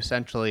 you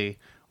essentially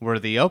were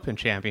the Open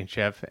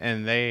Championship,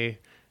 and they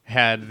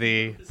had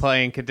the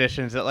playing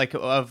conditions that, like,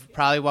 of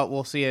probably what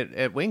we'll see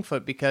at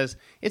Wingfoot, because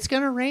it's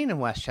going to rain in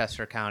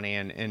Westchester County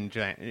in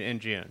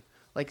June.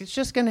 Like, it's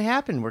just going to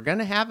happen. We're going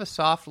to have a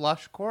soft,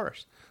 lush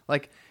course.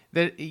 Like,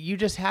 that you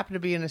just happen to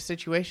be in a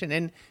situation.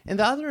 And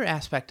the other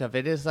aspect of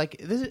it is, like,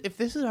 if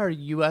this is our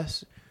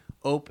U.S.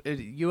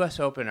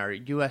 Open or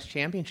U.S.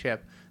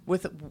 Championship,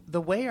 with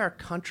the way our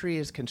country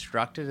is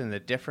constructed and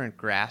the different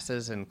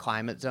grasses and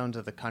climate zones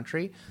of the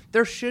country,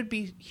 there should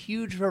be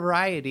huge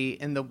variety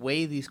in the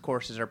way these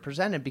courses are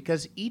presented,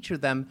 because each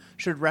of them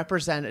should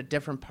represent a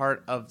different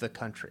part of the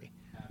country.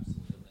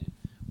 Absolutely.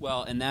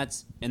 Well, and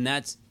that's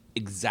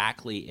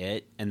exactly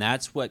it, and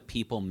that's what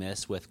people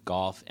miss with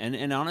golf,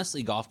 and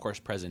honestly, golf course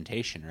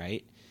presentation,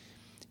 right?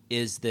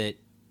 Is that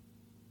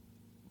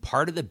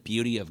part of the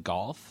beauty of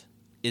golf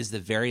is the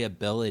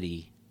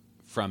variability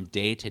from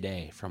day to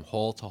day, from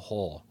hole to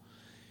hole.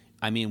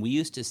 I mean, we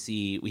used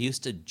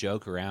to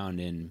joke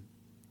around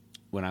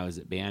when I was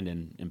at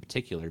Bandon in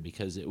particular,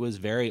 because it was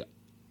very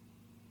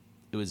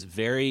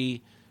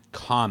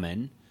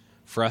common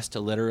for us to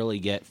literally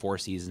get 4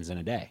 seasons in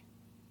a day.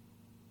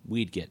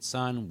 We'd get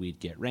sun, we'd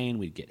get rain,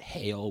 we'd get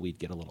hail, we'd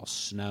get a little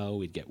snow,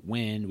 we'd get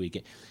wind,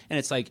 and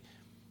it's like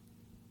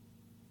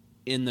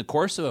in the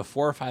course of a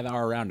 4 or 5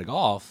 hour round of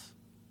golf,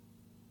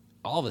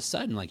 all of a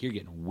sudden, like, you're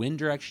getting wind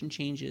direction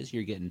changes.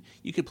 You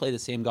could play the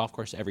same golf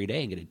course every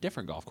day and get a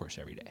different golf course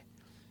every day.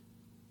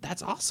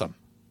 That's awesome,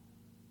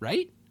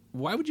 right?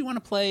 Why would you want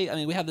to play? I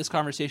mean, we have this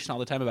conversation all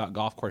the time about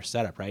golf course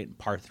setup, right?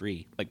 Par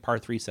 3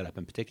 setup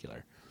in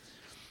particular.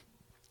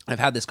 I've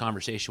had this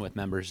conversation with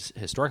members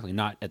historically,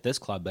 not at this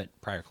club, but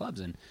prior clubs.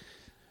 And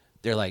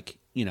they're like,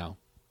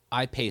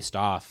 I paced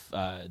off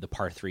the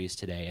par 3s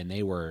today, and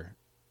they were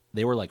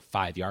like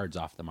 5 yards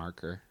off the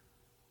marker.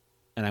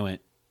 And I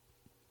went,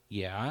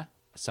 yeah,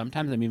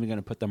 sometimes I'm even going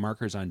to put the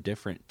markers on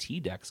different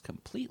tee decks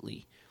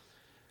completely.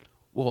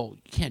 Well,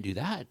 you can't do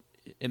that.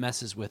 It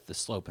messes with the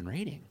slope and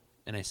rating.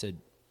 And I said,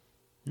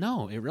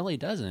 no, it really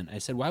doesn't. I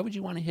said, why would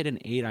you want to hit an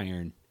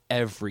 8-iron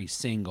every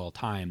single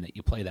time that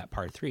you play that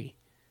par 3?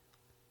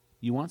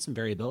 You want some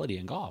variability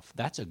in golf.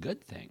 That's a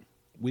good thing.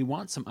 We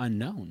want some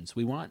unknowns.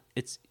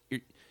 It's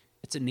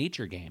a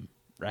nature game,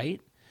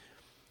 right?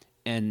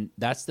 And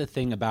that's the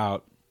thing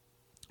about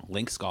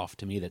links golf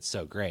to me that's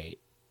so great,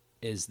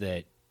 is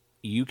that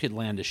you could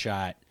land a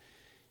shot,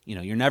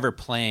 you're never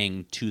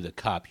playing to the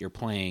cup. You're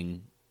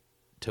playing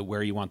to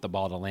where you want the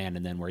ball to land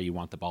and then where you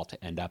want the ball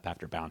to end up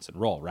after bounce and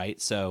roll, right?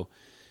 So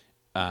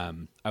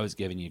I was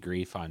giving you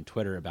grief on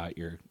Twitter about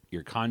your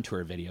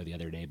contour video the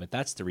other day, but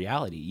that's the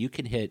reality. You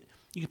can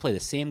play the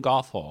same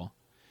golf hole,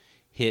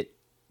 hit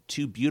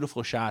 2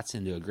 beautiful shots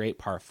into a great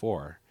par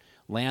 4,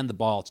 land the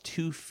ball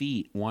 2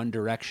 feet one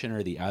direction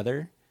or the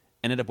other,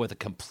 and end up with a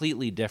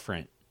completely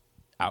different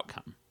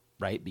outcome,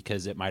 right?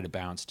 Because it might have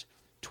bounced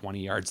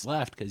 20 yards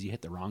left because you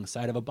hit the wrong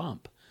side of a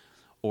bump.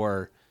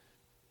 Or,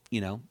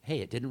 hey,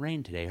 it didn't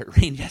rain today, or it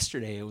rained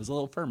yesterday. It was a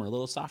little firmer, a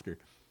little softer.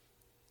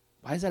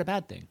 Why is that a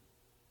bad thing?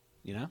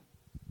 Yeah,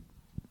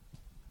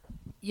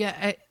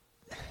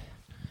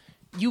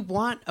 you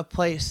want a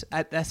place.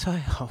 That's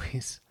why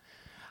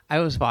I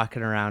was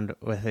walking around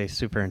with a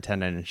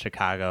superintendent in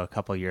Chicago a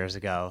couple years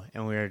ago,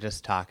 and we were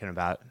just talking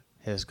about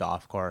his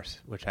golf course,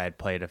 which I had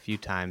played a few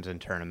times in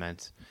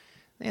tournaments.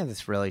 They had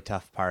this really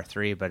tough par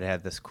 3, but it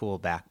had this cool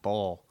back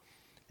bowl.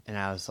 And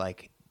I was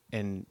like,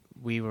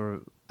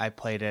 I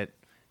played it,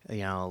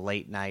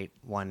 late night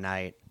one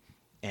night,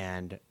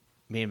 and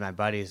me and my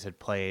buddies had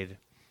played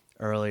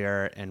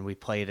earlier, and we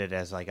played it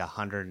as like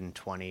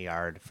 120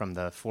 yard from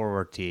the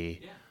forward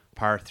tee,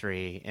 par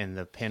 3, and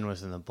the pin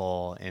was in the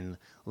bowl, and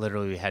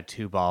literally we had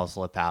 2 balls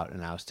lip out,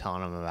 and I was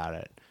telling him about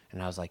it,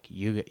 and I was like,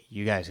 you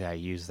guys gotta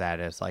use that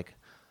as like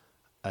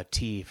a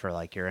tee for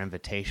like your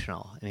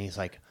invitational. And he's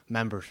like,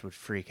 members would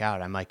freak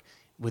out. I'm like,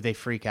 would they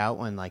freak out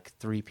when like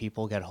 3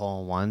 people get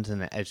hole-in-ones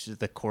and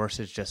the course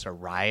is just a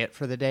riot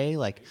for the day?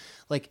 Like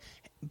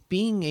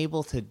being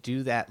able to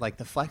do that, like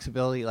the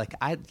flexibility, like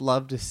I'd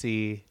love to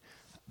see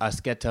us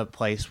get to a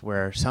place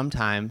where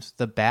sometimes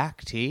the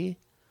back tee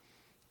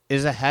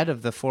is ahead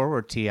of the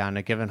forward tee on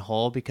a given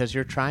hole, because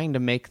you're trying to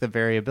make the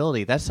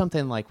variability. That's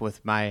something like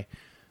with my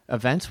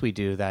events we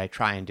do that I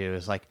try and do,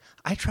 is like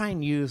I try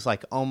and use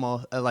like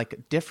almost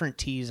like different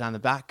tees on the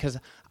back, because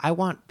I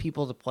want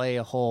people to play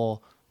a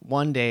hole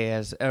one day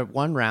as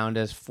one round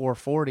as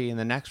 440 and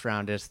the next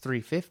round as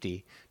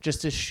 350,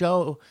 just to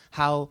show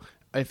how,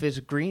 if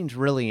his green's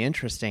really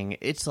interesting,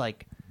 it's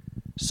like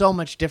so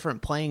much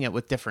different playing it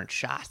with different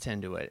shots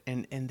into it.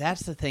 And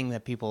that's the thing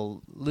that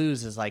people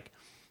lose, is like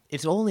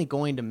it's only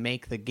going to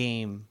make the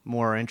game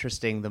more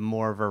interesting the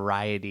more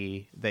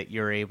variety that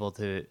you're able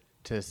to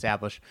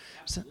establish.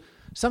 So,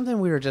 something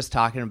we were just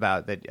talking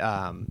about that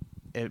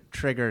it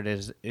triggered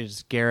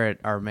is Garrett,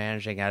 our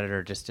managing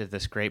editor, just did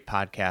this great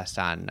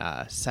podcast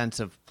on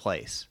sense of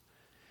place.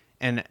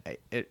 And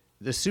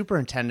the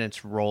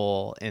superintendent's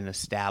role in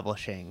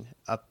establishing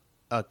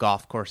a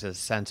golf course's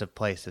sense of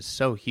place is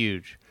so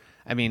huge.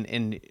 I mean,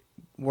 in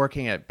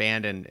working at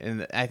Bandon,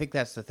 and I think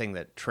that's the thing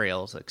that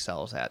Trails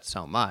excels at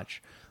so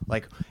much.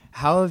 Like,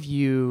 how have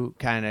you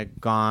kind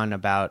of gone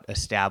about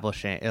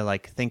establishing,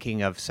 like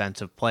thinking of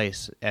sense of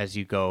place as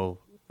you go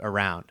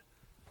around?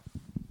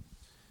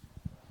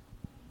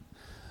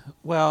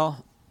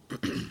 Well,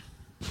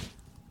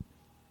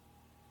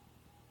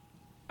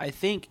 I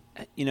think,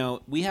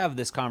 we have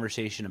this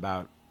conversation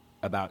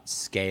about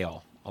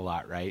scale a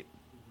lot, right?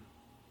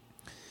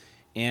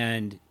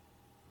 And,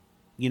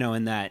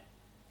 in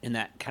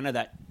that kind of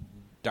that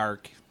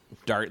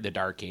the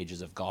dark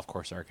ages of golf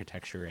course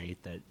architecture, right?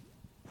 That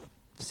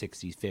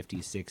 60s,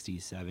 50s,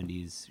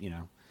 60s,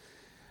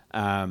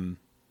 70s,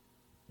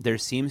 there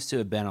seems to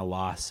have been a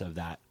loss of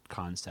that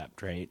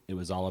concept, right? It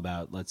was all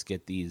about, let's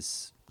get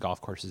these golf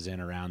courses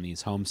in around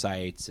these home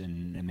sites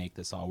and make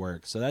this all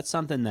work. So that's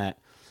something that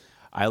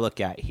I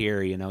look at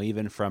here,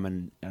 even from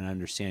an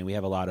understanding. We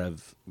have a lot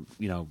of,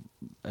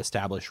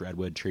 established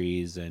redwood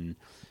trees and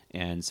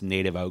some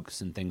native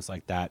oaks and things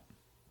like that.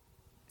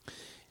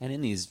 And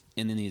in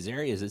these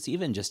areas, it's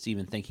even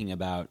thinking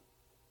about,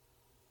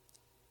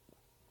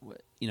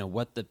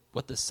 what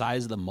the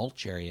size of the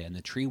mulch area and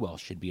the tree well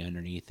should be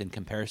underneath in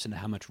comparison to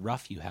how much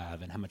rough you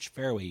have and how much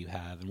fairway you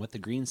have and what the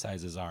green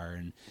sizes are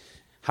and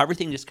how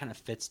everything just kind of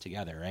fits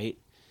together, right?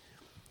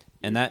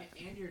 And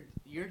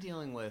you're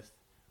dealing with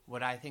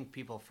what I think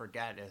people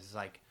forget is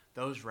like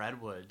those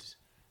redwoods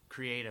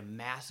create a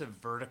massive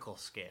vertical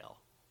scale,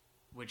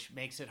 which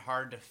makes it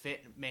hard to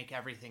make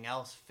everything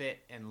else fit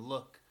and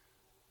look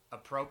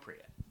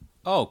appropriate.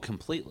 Oh,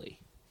 completely.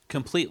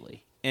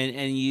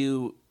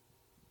 And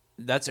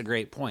that's a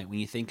great point. When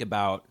you think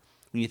about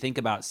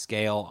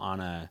scale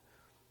on a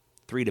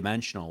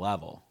 3-dimensional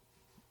level,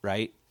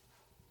 right?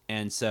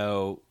 And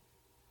so,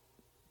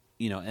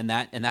 and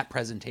that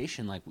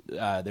presentation, like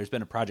there's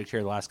been a project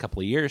here the last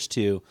couple of years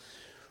to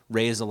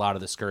raise a lot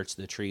of the skirts of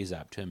the trees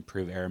up to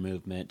improve air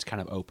movement, to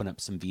kind of open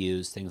up some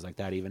views, things like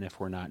that. Even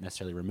if we're not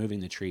necessarily removing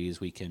the trees,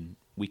 we can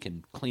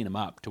clean them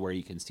up to where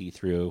you can see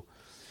through.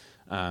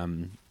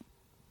 And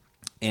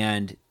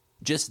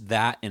just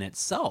that in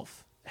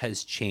itself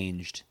has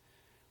changed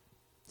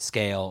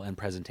scale and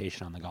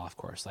presentation on the golf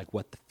course, like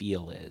what the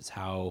feel is,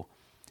 how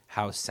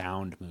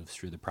sound moves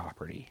through the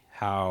property,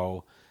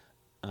 how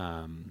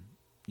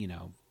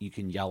you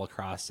can yell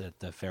across at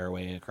the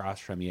fairway across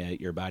from you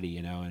at your buddy,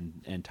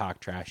 and talk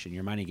trash in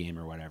your money game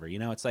or whatever.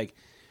 It's like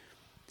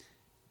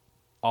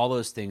all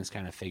those things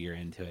kind of figure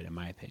into it, in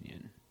my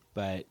opinion.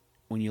 But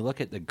when you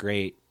look at the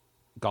great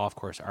golf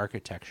course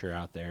architecture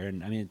out there,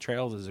 and I mean,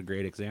 Trails is a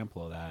great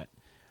example of that.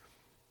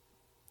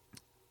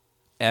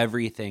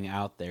 Everything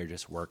out there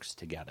just works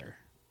together.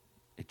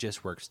 It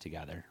just works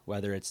together.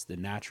 Whether it's the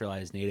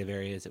naturalized native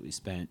areas that we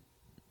spent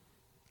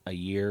a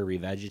year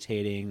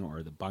revegetating,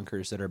 or the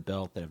bunkers that are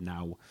built that have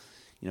now,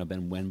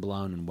 been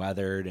windblown and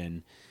weathered,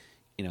 and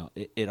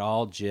it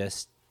all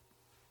just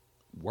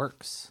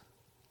works.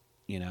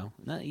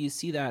 You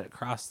see that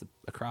across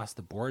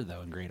the board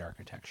though in great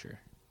architecture.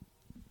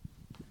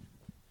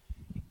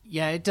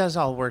 Yeah, it does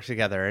all work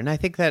together, and I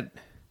think that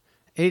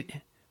it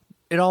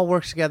all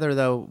works together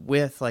though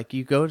with, like,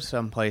 you go to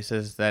some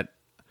places that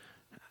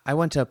I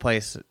went to a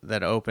place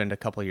that opened a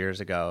couple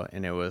years ago,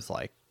 and it was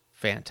like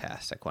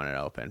fantastic when it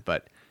opened,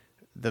 but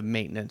the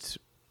maintenance,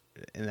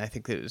 and I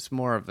think it was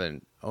more of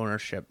an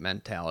ownership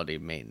mentality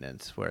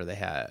maintenance, where they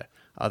had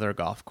other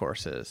golf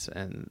courses,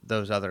 and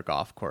those other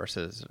golf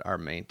courses are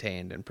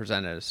maintained and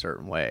presented a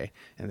certain way,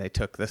 and they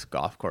took this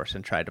golf course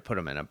and tried to put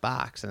them in a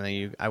box. And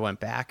then I went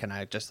back, and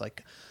I just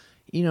like,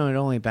 it had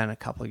only been a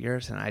couple of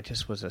years, and I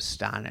just was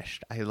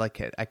astonished.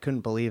 I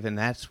couldn't believe, and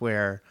that's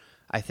where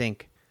I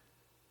think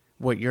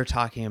what you're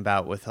talking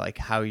about with like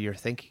how you're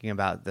thinking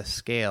about the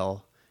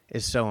scale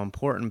is so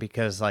important,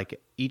 because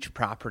like each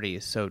property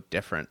is so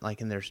different,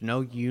 like, and there's no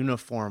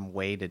uniform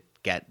way to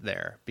get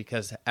there,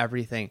 because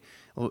everything,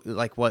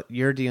 like what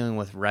you're dealing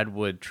with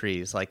redwood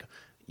trees, like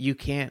you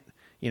can't,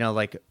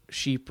 like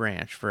Sheep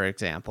Ranch, for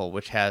example,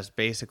 which has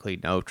basically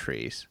no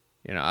trees,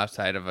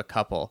 outside of a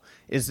couple,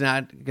 is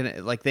not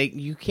gonna, like,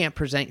 you can't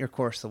present your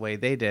course the way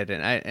they did,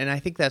 and I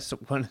think that's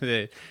one of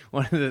the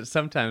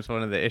sometimes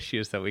one of the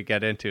issues that we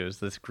get into is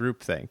this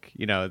groupthink.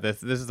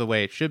 This is the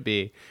way it should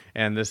be,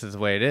 and this is the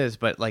way it is.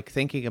 But like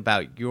thinking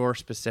about your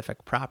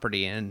specific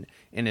property in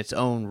its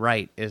own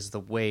right is the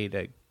way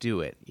to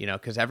do it.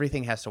 Because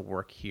everything has to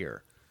work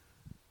here.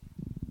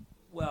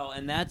 Well,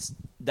 and that's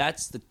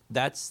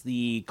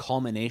the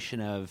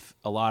culmination of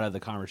a lot of the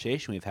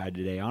conversation we've had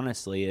today,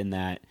 honestly, in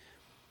that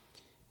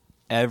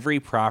every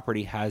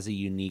property has a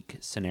unique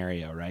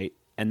scenario, right?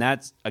 And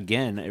that's,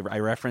 again, I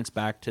reference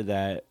back to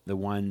the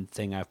one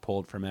thing I've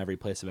pulled from every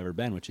place I've ever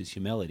been, which is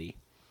humility.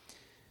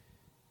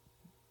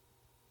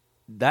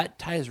 That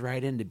ties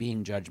right into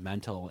being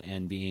judgmental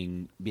and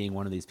being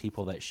one of these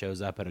people that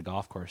shows up at a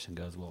golf course and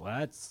goes, well,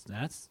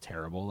 that's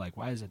terrible. Like,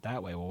 why is it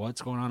that way? Well,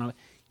 what's going on?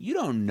 You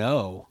don't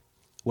know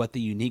what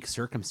the unique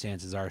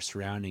circumstances are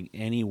surrounding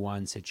any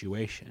one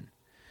situation.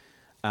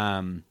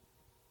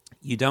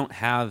 You don't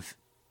have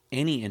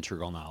any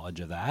integral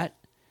knowledge of that.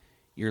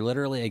 You're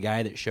literally a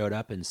guy that showed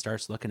up and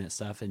starts looking at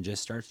stuff and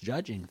just starts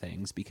judging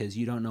things because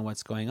you don't know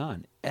what's going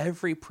on.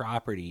 Every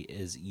property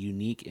is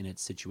unique in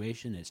its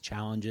situation, its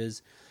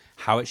challenges,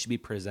 how it should be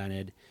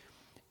presented.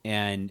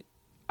 And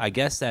I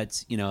guess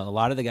that's, a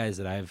lot of the guys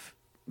that I've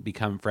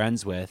become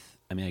friends with,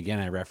 I mean, again,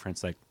 I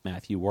reference like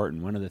Matthew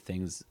Wharton. One of the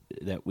things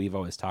that we've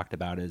always talked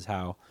about is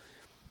how,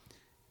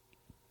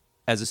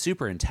 as a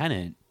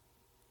superintendent,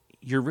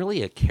 you're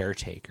really a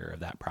caretaker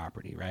of that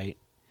property, right?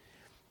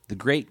 The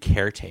great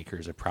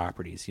caretakers of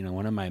properties.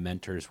 One of my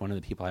mentors, one of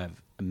the people I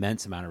have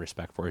immense amount of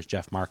respect for is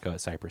Jeff Marco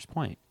at Cypress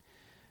Point.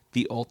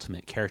 The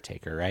ultimate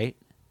caretaker, right?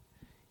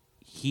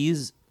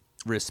 He's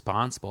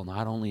responsible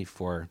not only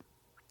for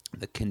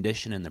the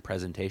condition and the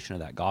presentation of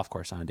that golf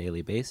course on a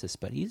daily basis,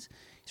 but he's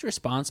He's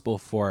responsible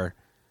for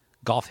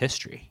golf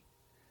history,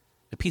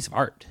 a piece of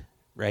art,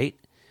 right?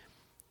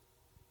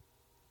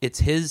 It's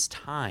his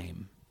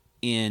time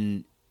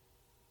in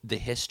the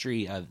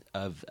history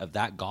of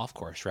that golf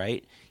course,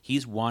 right?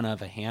 He's one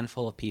of a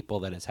handful of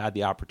people that has had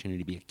the opportunity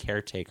to be a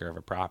caretaker of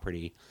a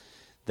property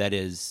that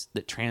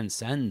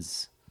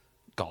transcends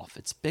golf.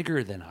 It's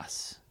bigger than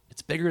us.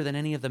 It's bigger than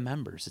any of the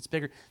members. It's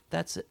bigger.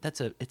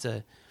 It's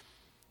a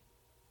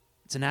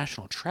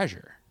national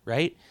treasure,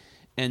 right?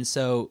 And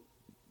so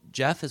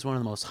Jeff is one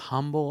of the most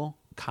humble,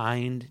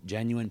 kind,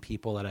 genuine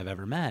people that I've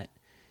ever met.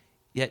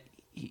 Yet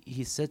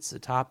he sits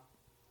atop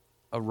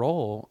a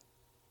role,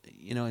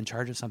 in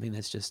charge of something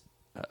that's just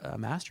a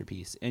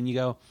masterpiece. And you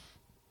go,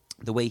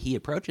 the way he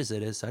approaches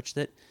it is such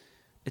that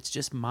it's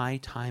just my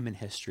time in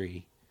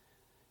history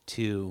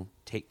to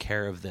take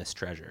care of this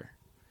treasure,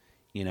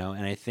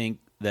 and I think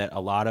that a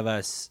lot of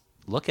us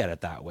look at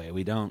it that way.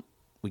 We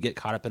get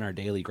caught up in our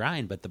daily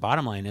grind, but the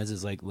bottom line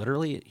is like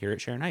literally here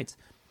at Sharon Heights,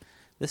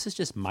 this is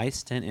just my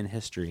stint in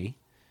history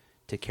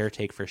to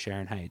caretake for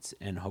Sharon Heights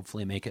and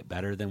hopefully make it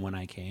better than when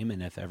I came.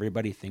 And if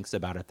everybody thinks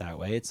about it that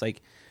way, it's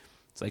like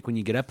when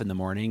you get up in the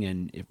morning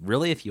and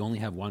if you only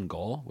have one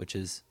goal, which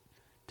is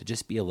to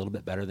just be a little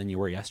bit better than you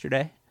were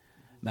yesterday,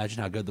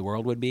 imagine how good the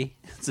world would be.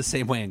 It's the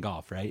same way in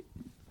golf, right?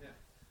 Yeah.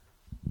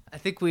 I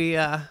think we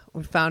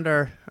found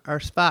our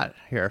spot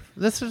here.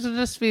 This was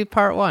just be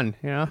part one,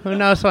 who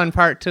knows when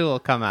part two will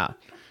come out.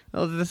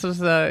 Well, this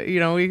was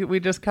we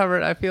just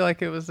covered, I feel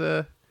like it was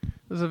a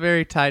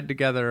very tied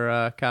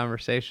together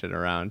conversation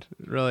around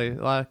really a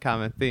lot of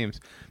common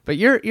themes. But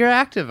you're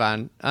active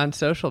on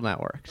social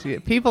networks.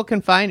 People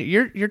can find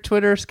your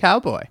Twitter's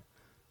cowboy.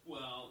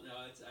 Well, no,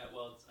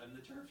 I'm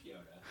the turf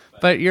Yoda.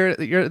 But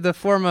you're the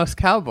foremost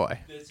cowboy.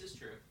 This is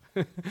true.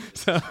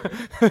 So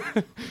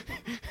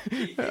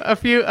a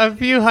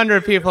few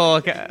hundred people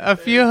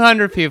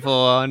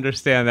will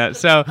understand that.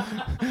 So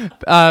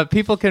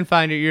people can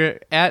find you. You're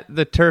at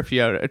the turf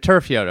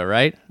Yoda,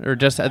 right? Or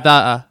just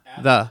the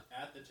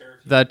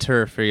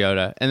turf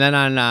Yoda. And then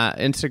on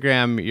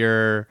Instagram,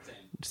 you're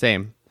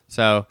same.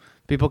 So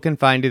people can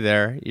find you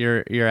there.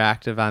 You're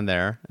active on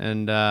there,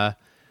 and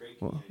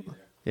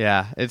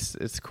yeah,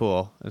 it's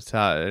cool.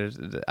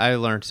 I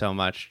learned so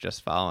much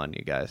just following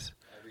you guys.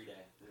 Every day,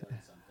 we learn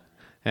something.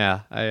 Yeah,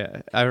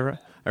 I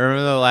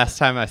remember the last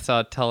time I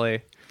saw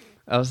Tully,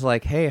 I was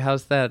like, "Hey,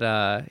 how's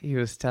that?" He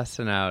was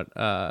testing out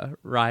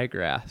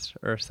ryegrass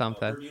or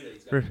something. Bermuda.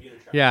 He's got Bermuda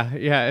trout.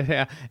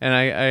 Yeah. And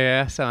I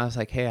asked him, I was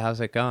like, "Hey, how's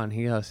it going?"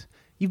 He goes,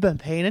 "You've been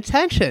paying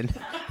attention."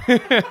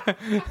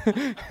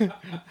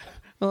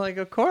 I'm like,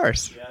 of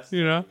course, Yes.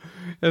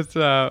 It's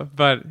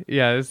but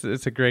yeah,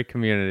 it's a great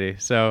community.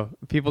 So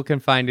people can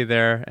find you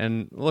there,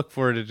 and look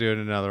forward to doing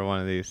another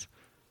one of these.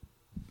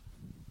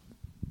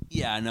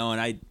 Yeah, no,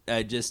 and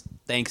I just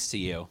thanks to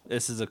you.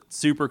 This is a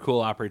super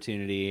cool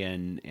opportunity,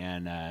 and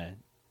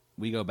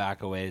we go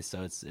back a ways,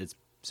 so it's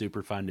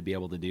super fun to be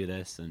able to do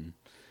this, and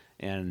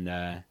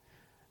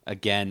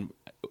again,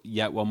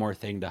 yet one more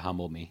thing to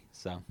humble me.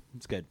 So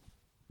it's good.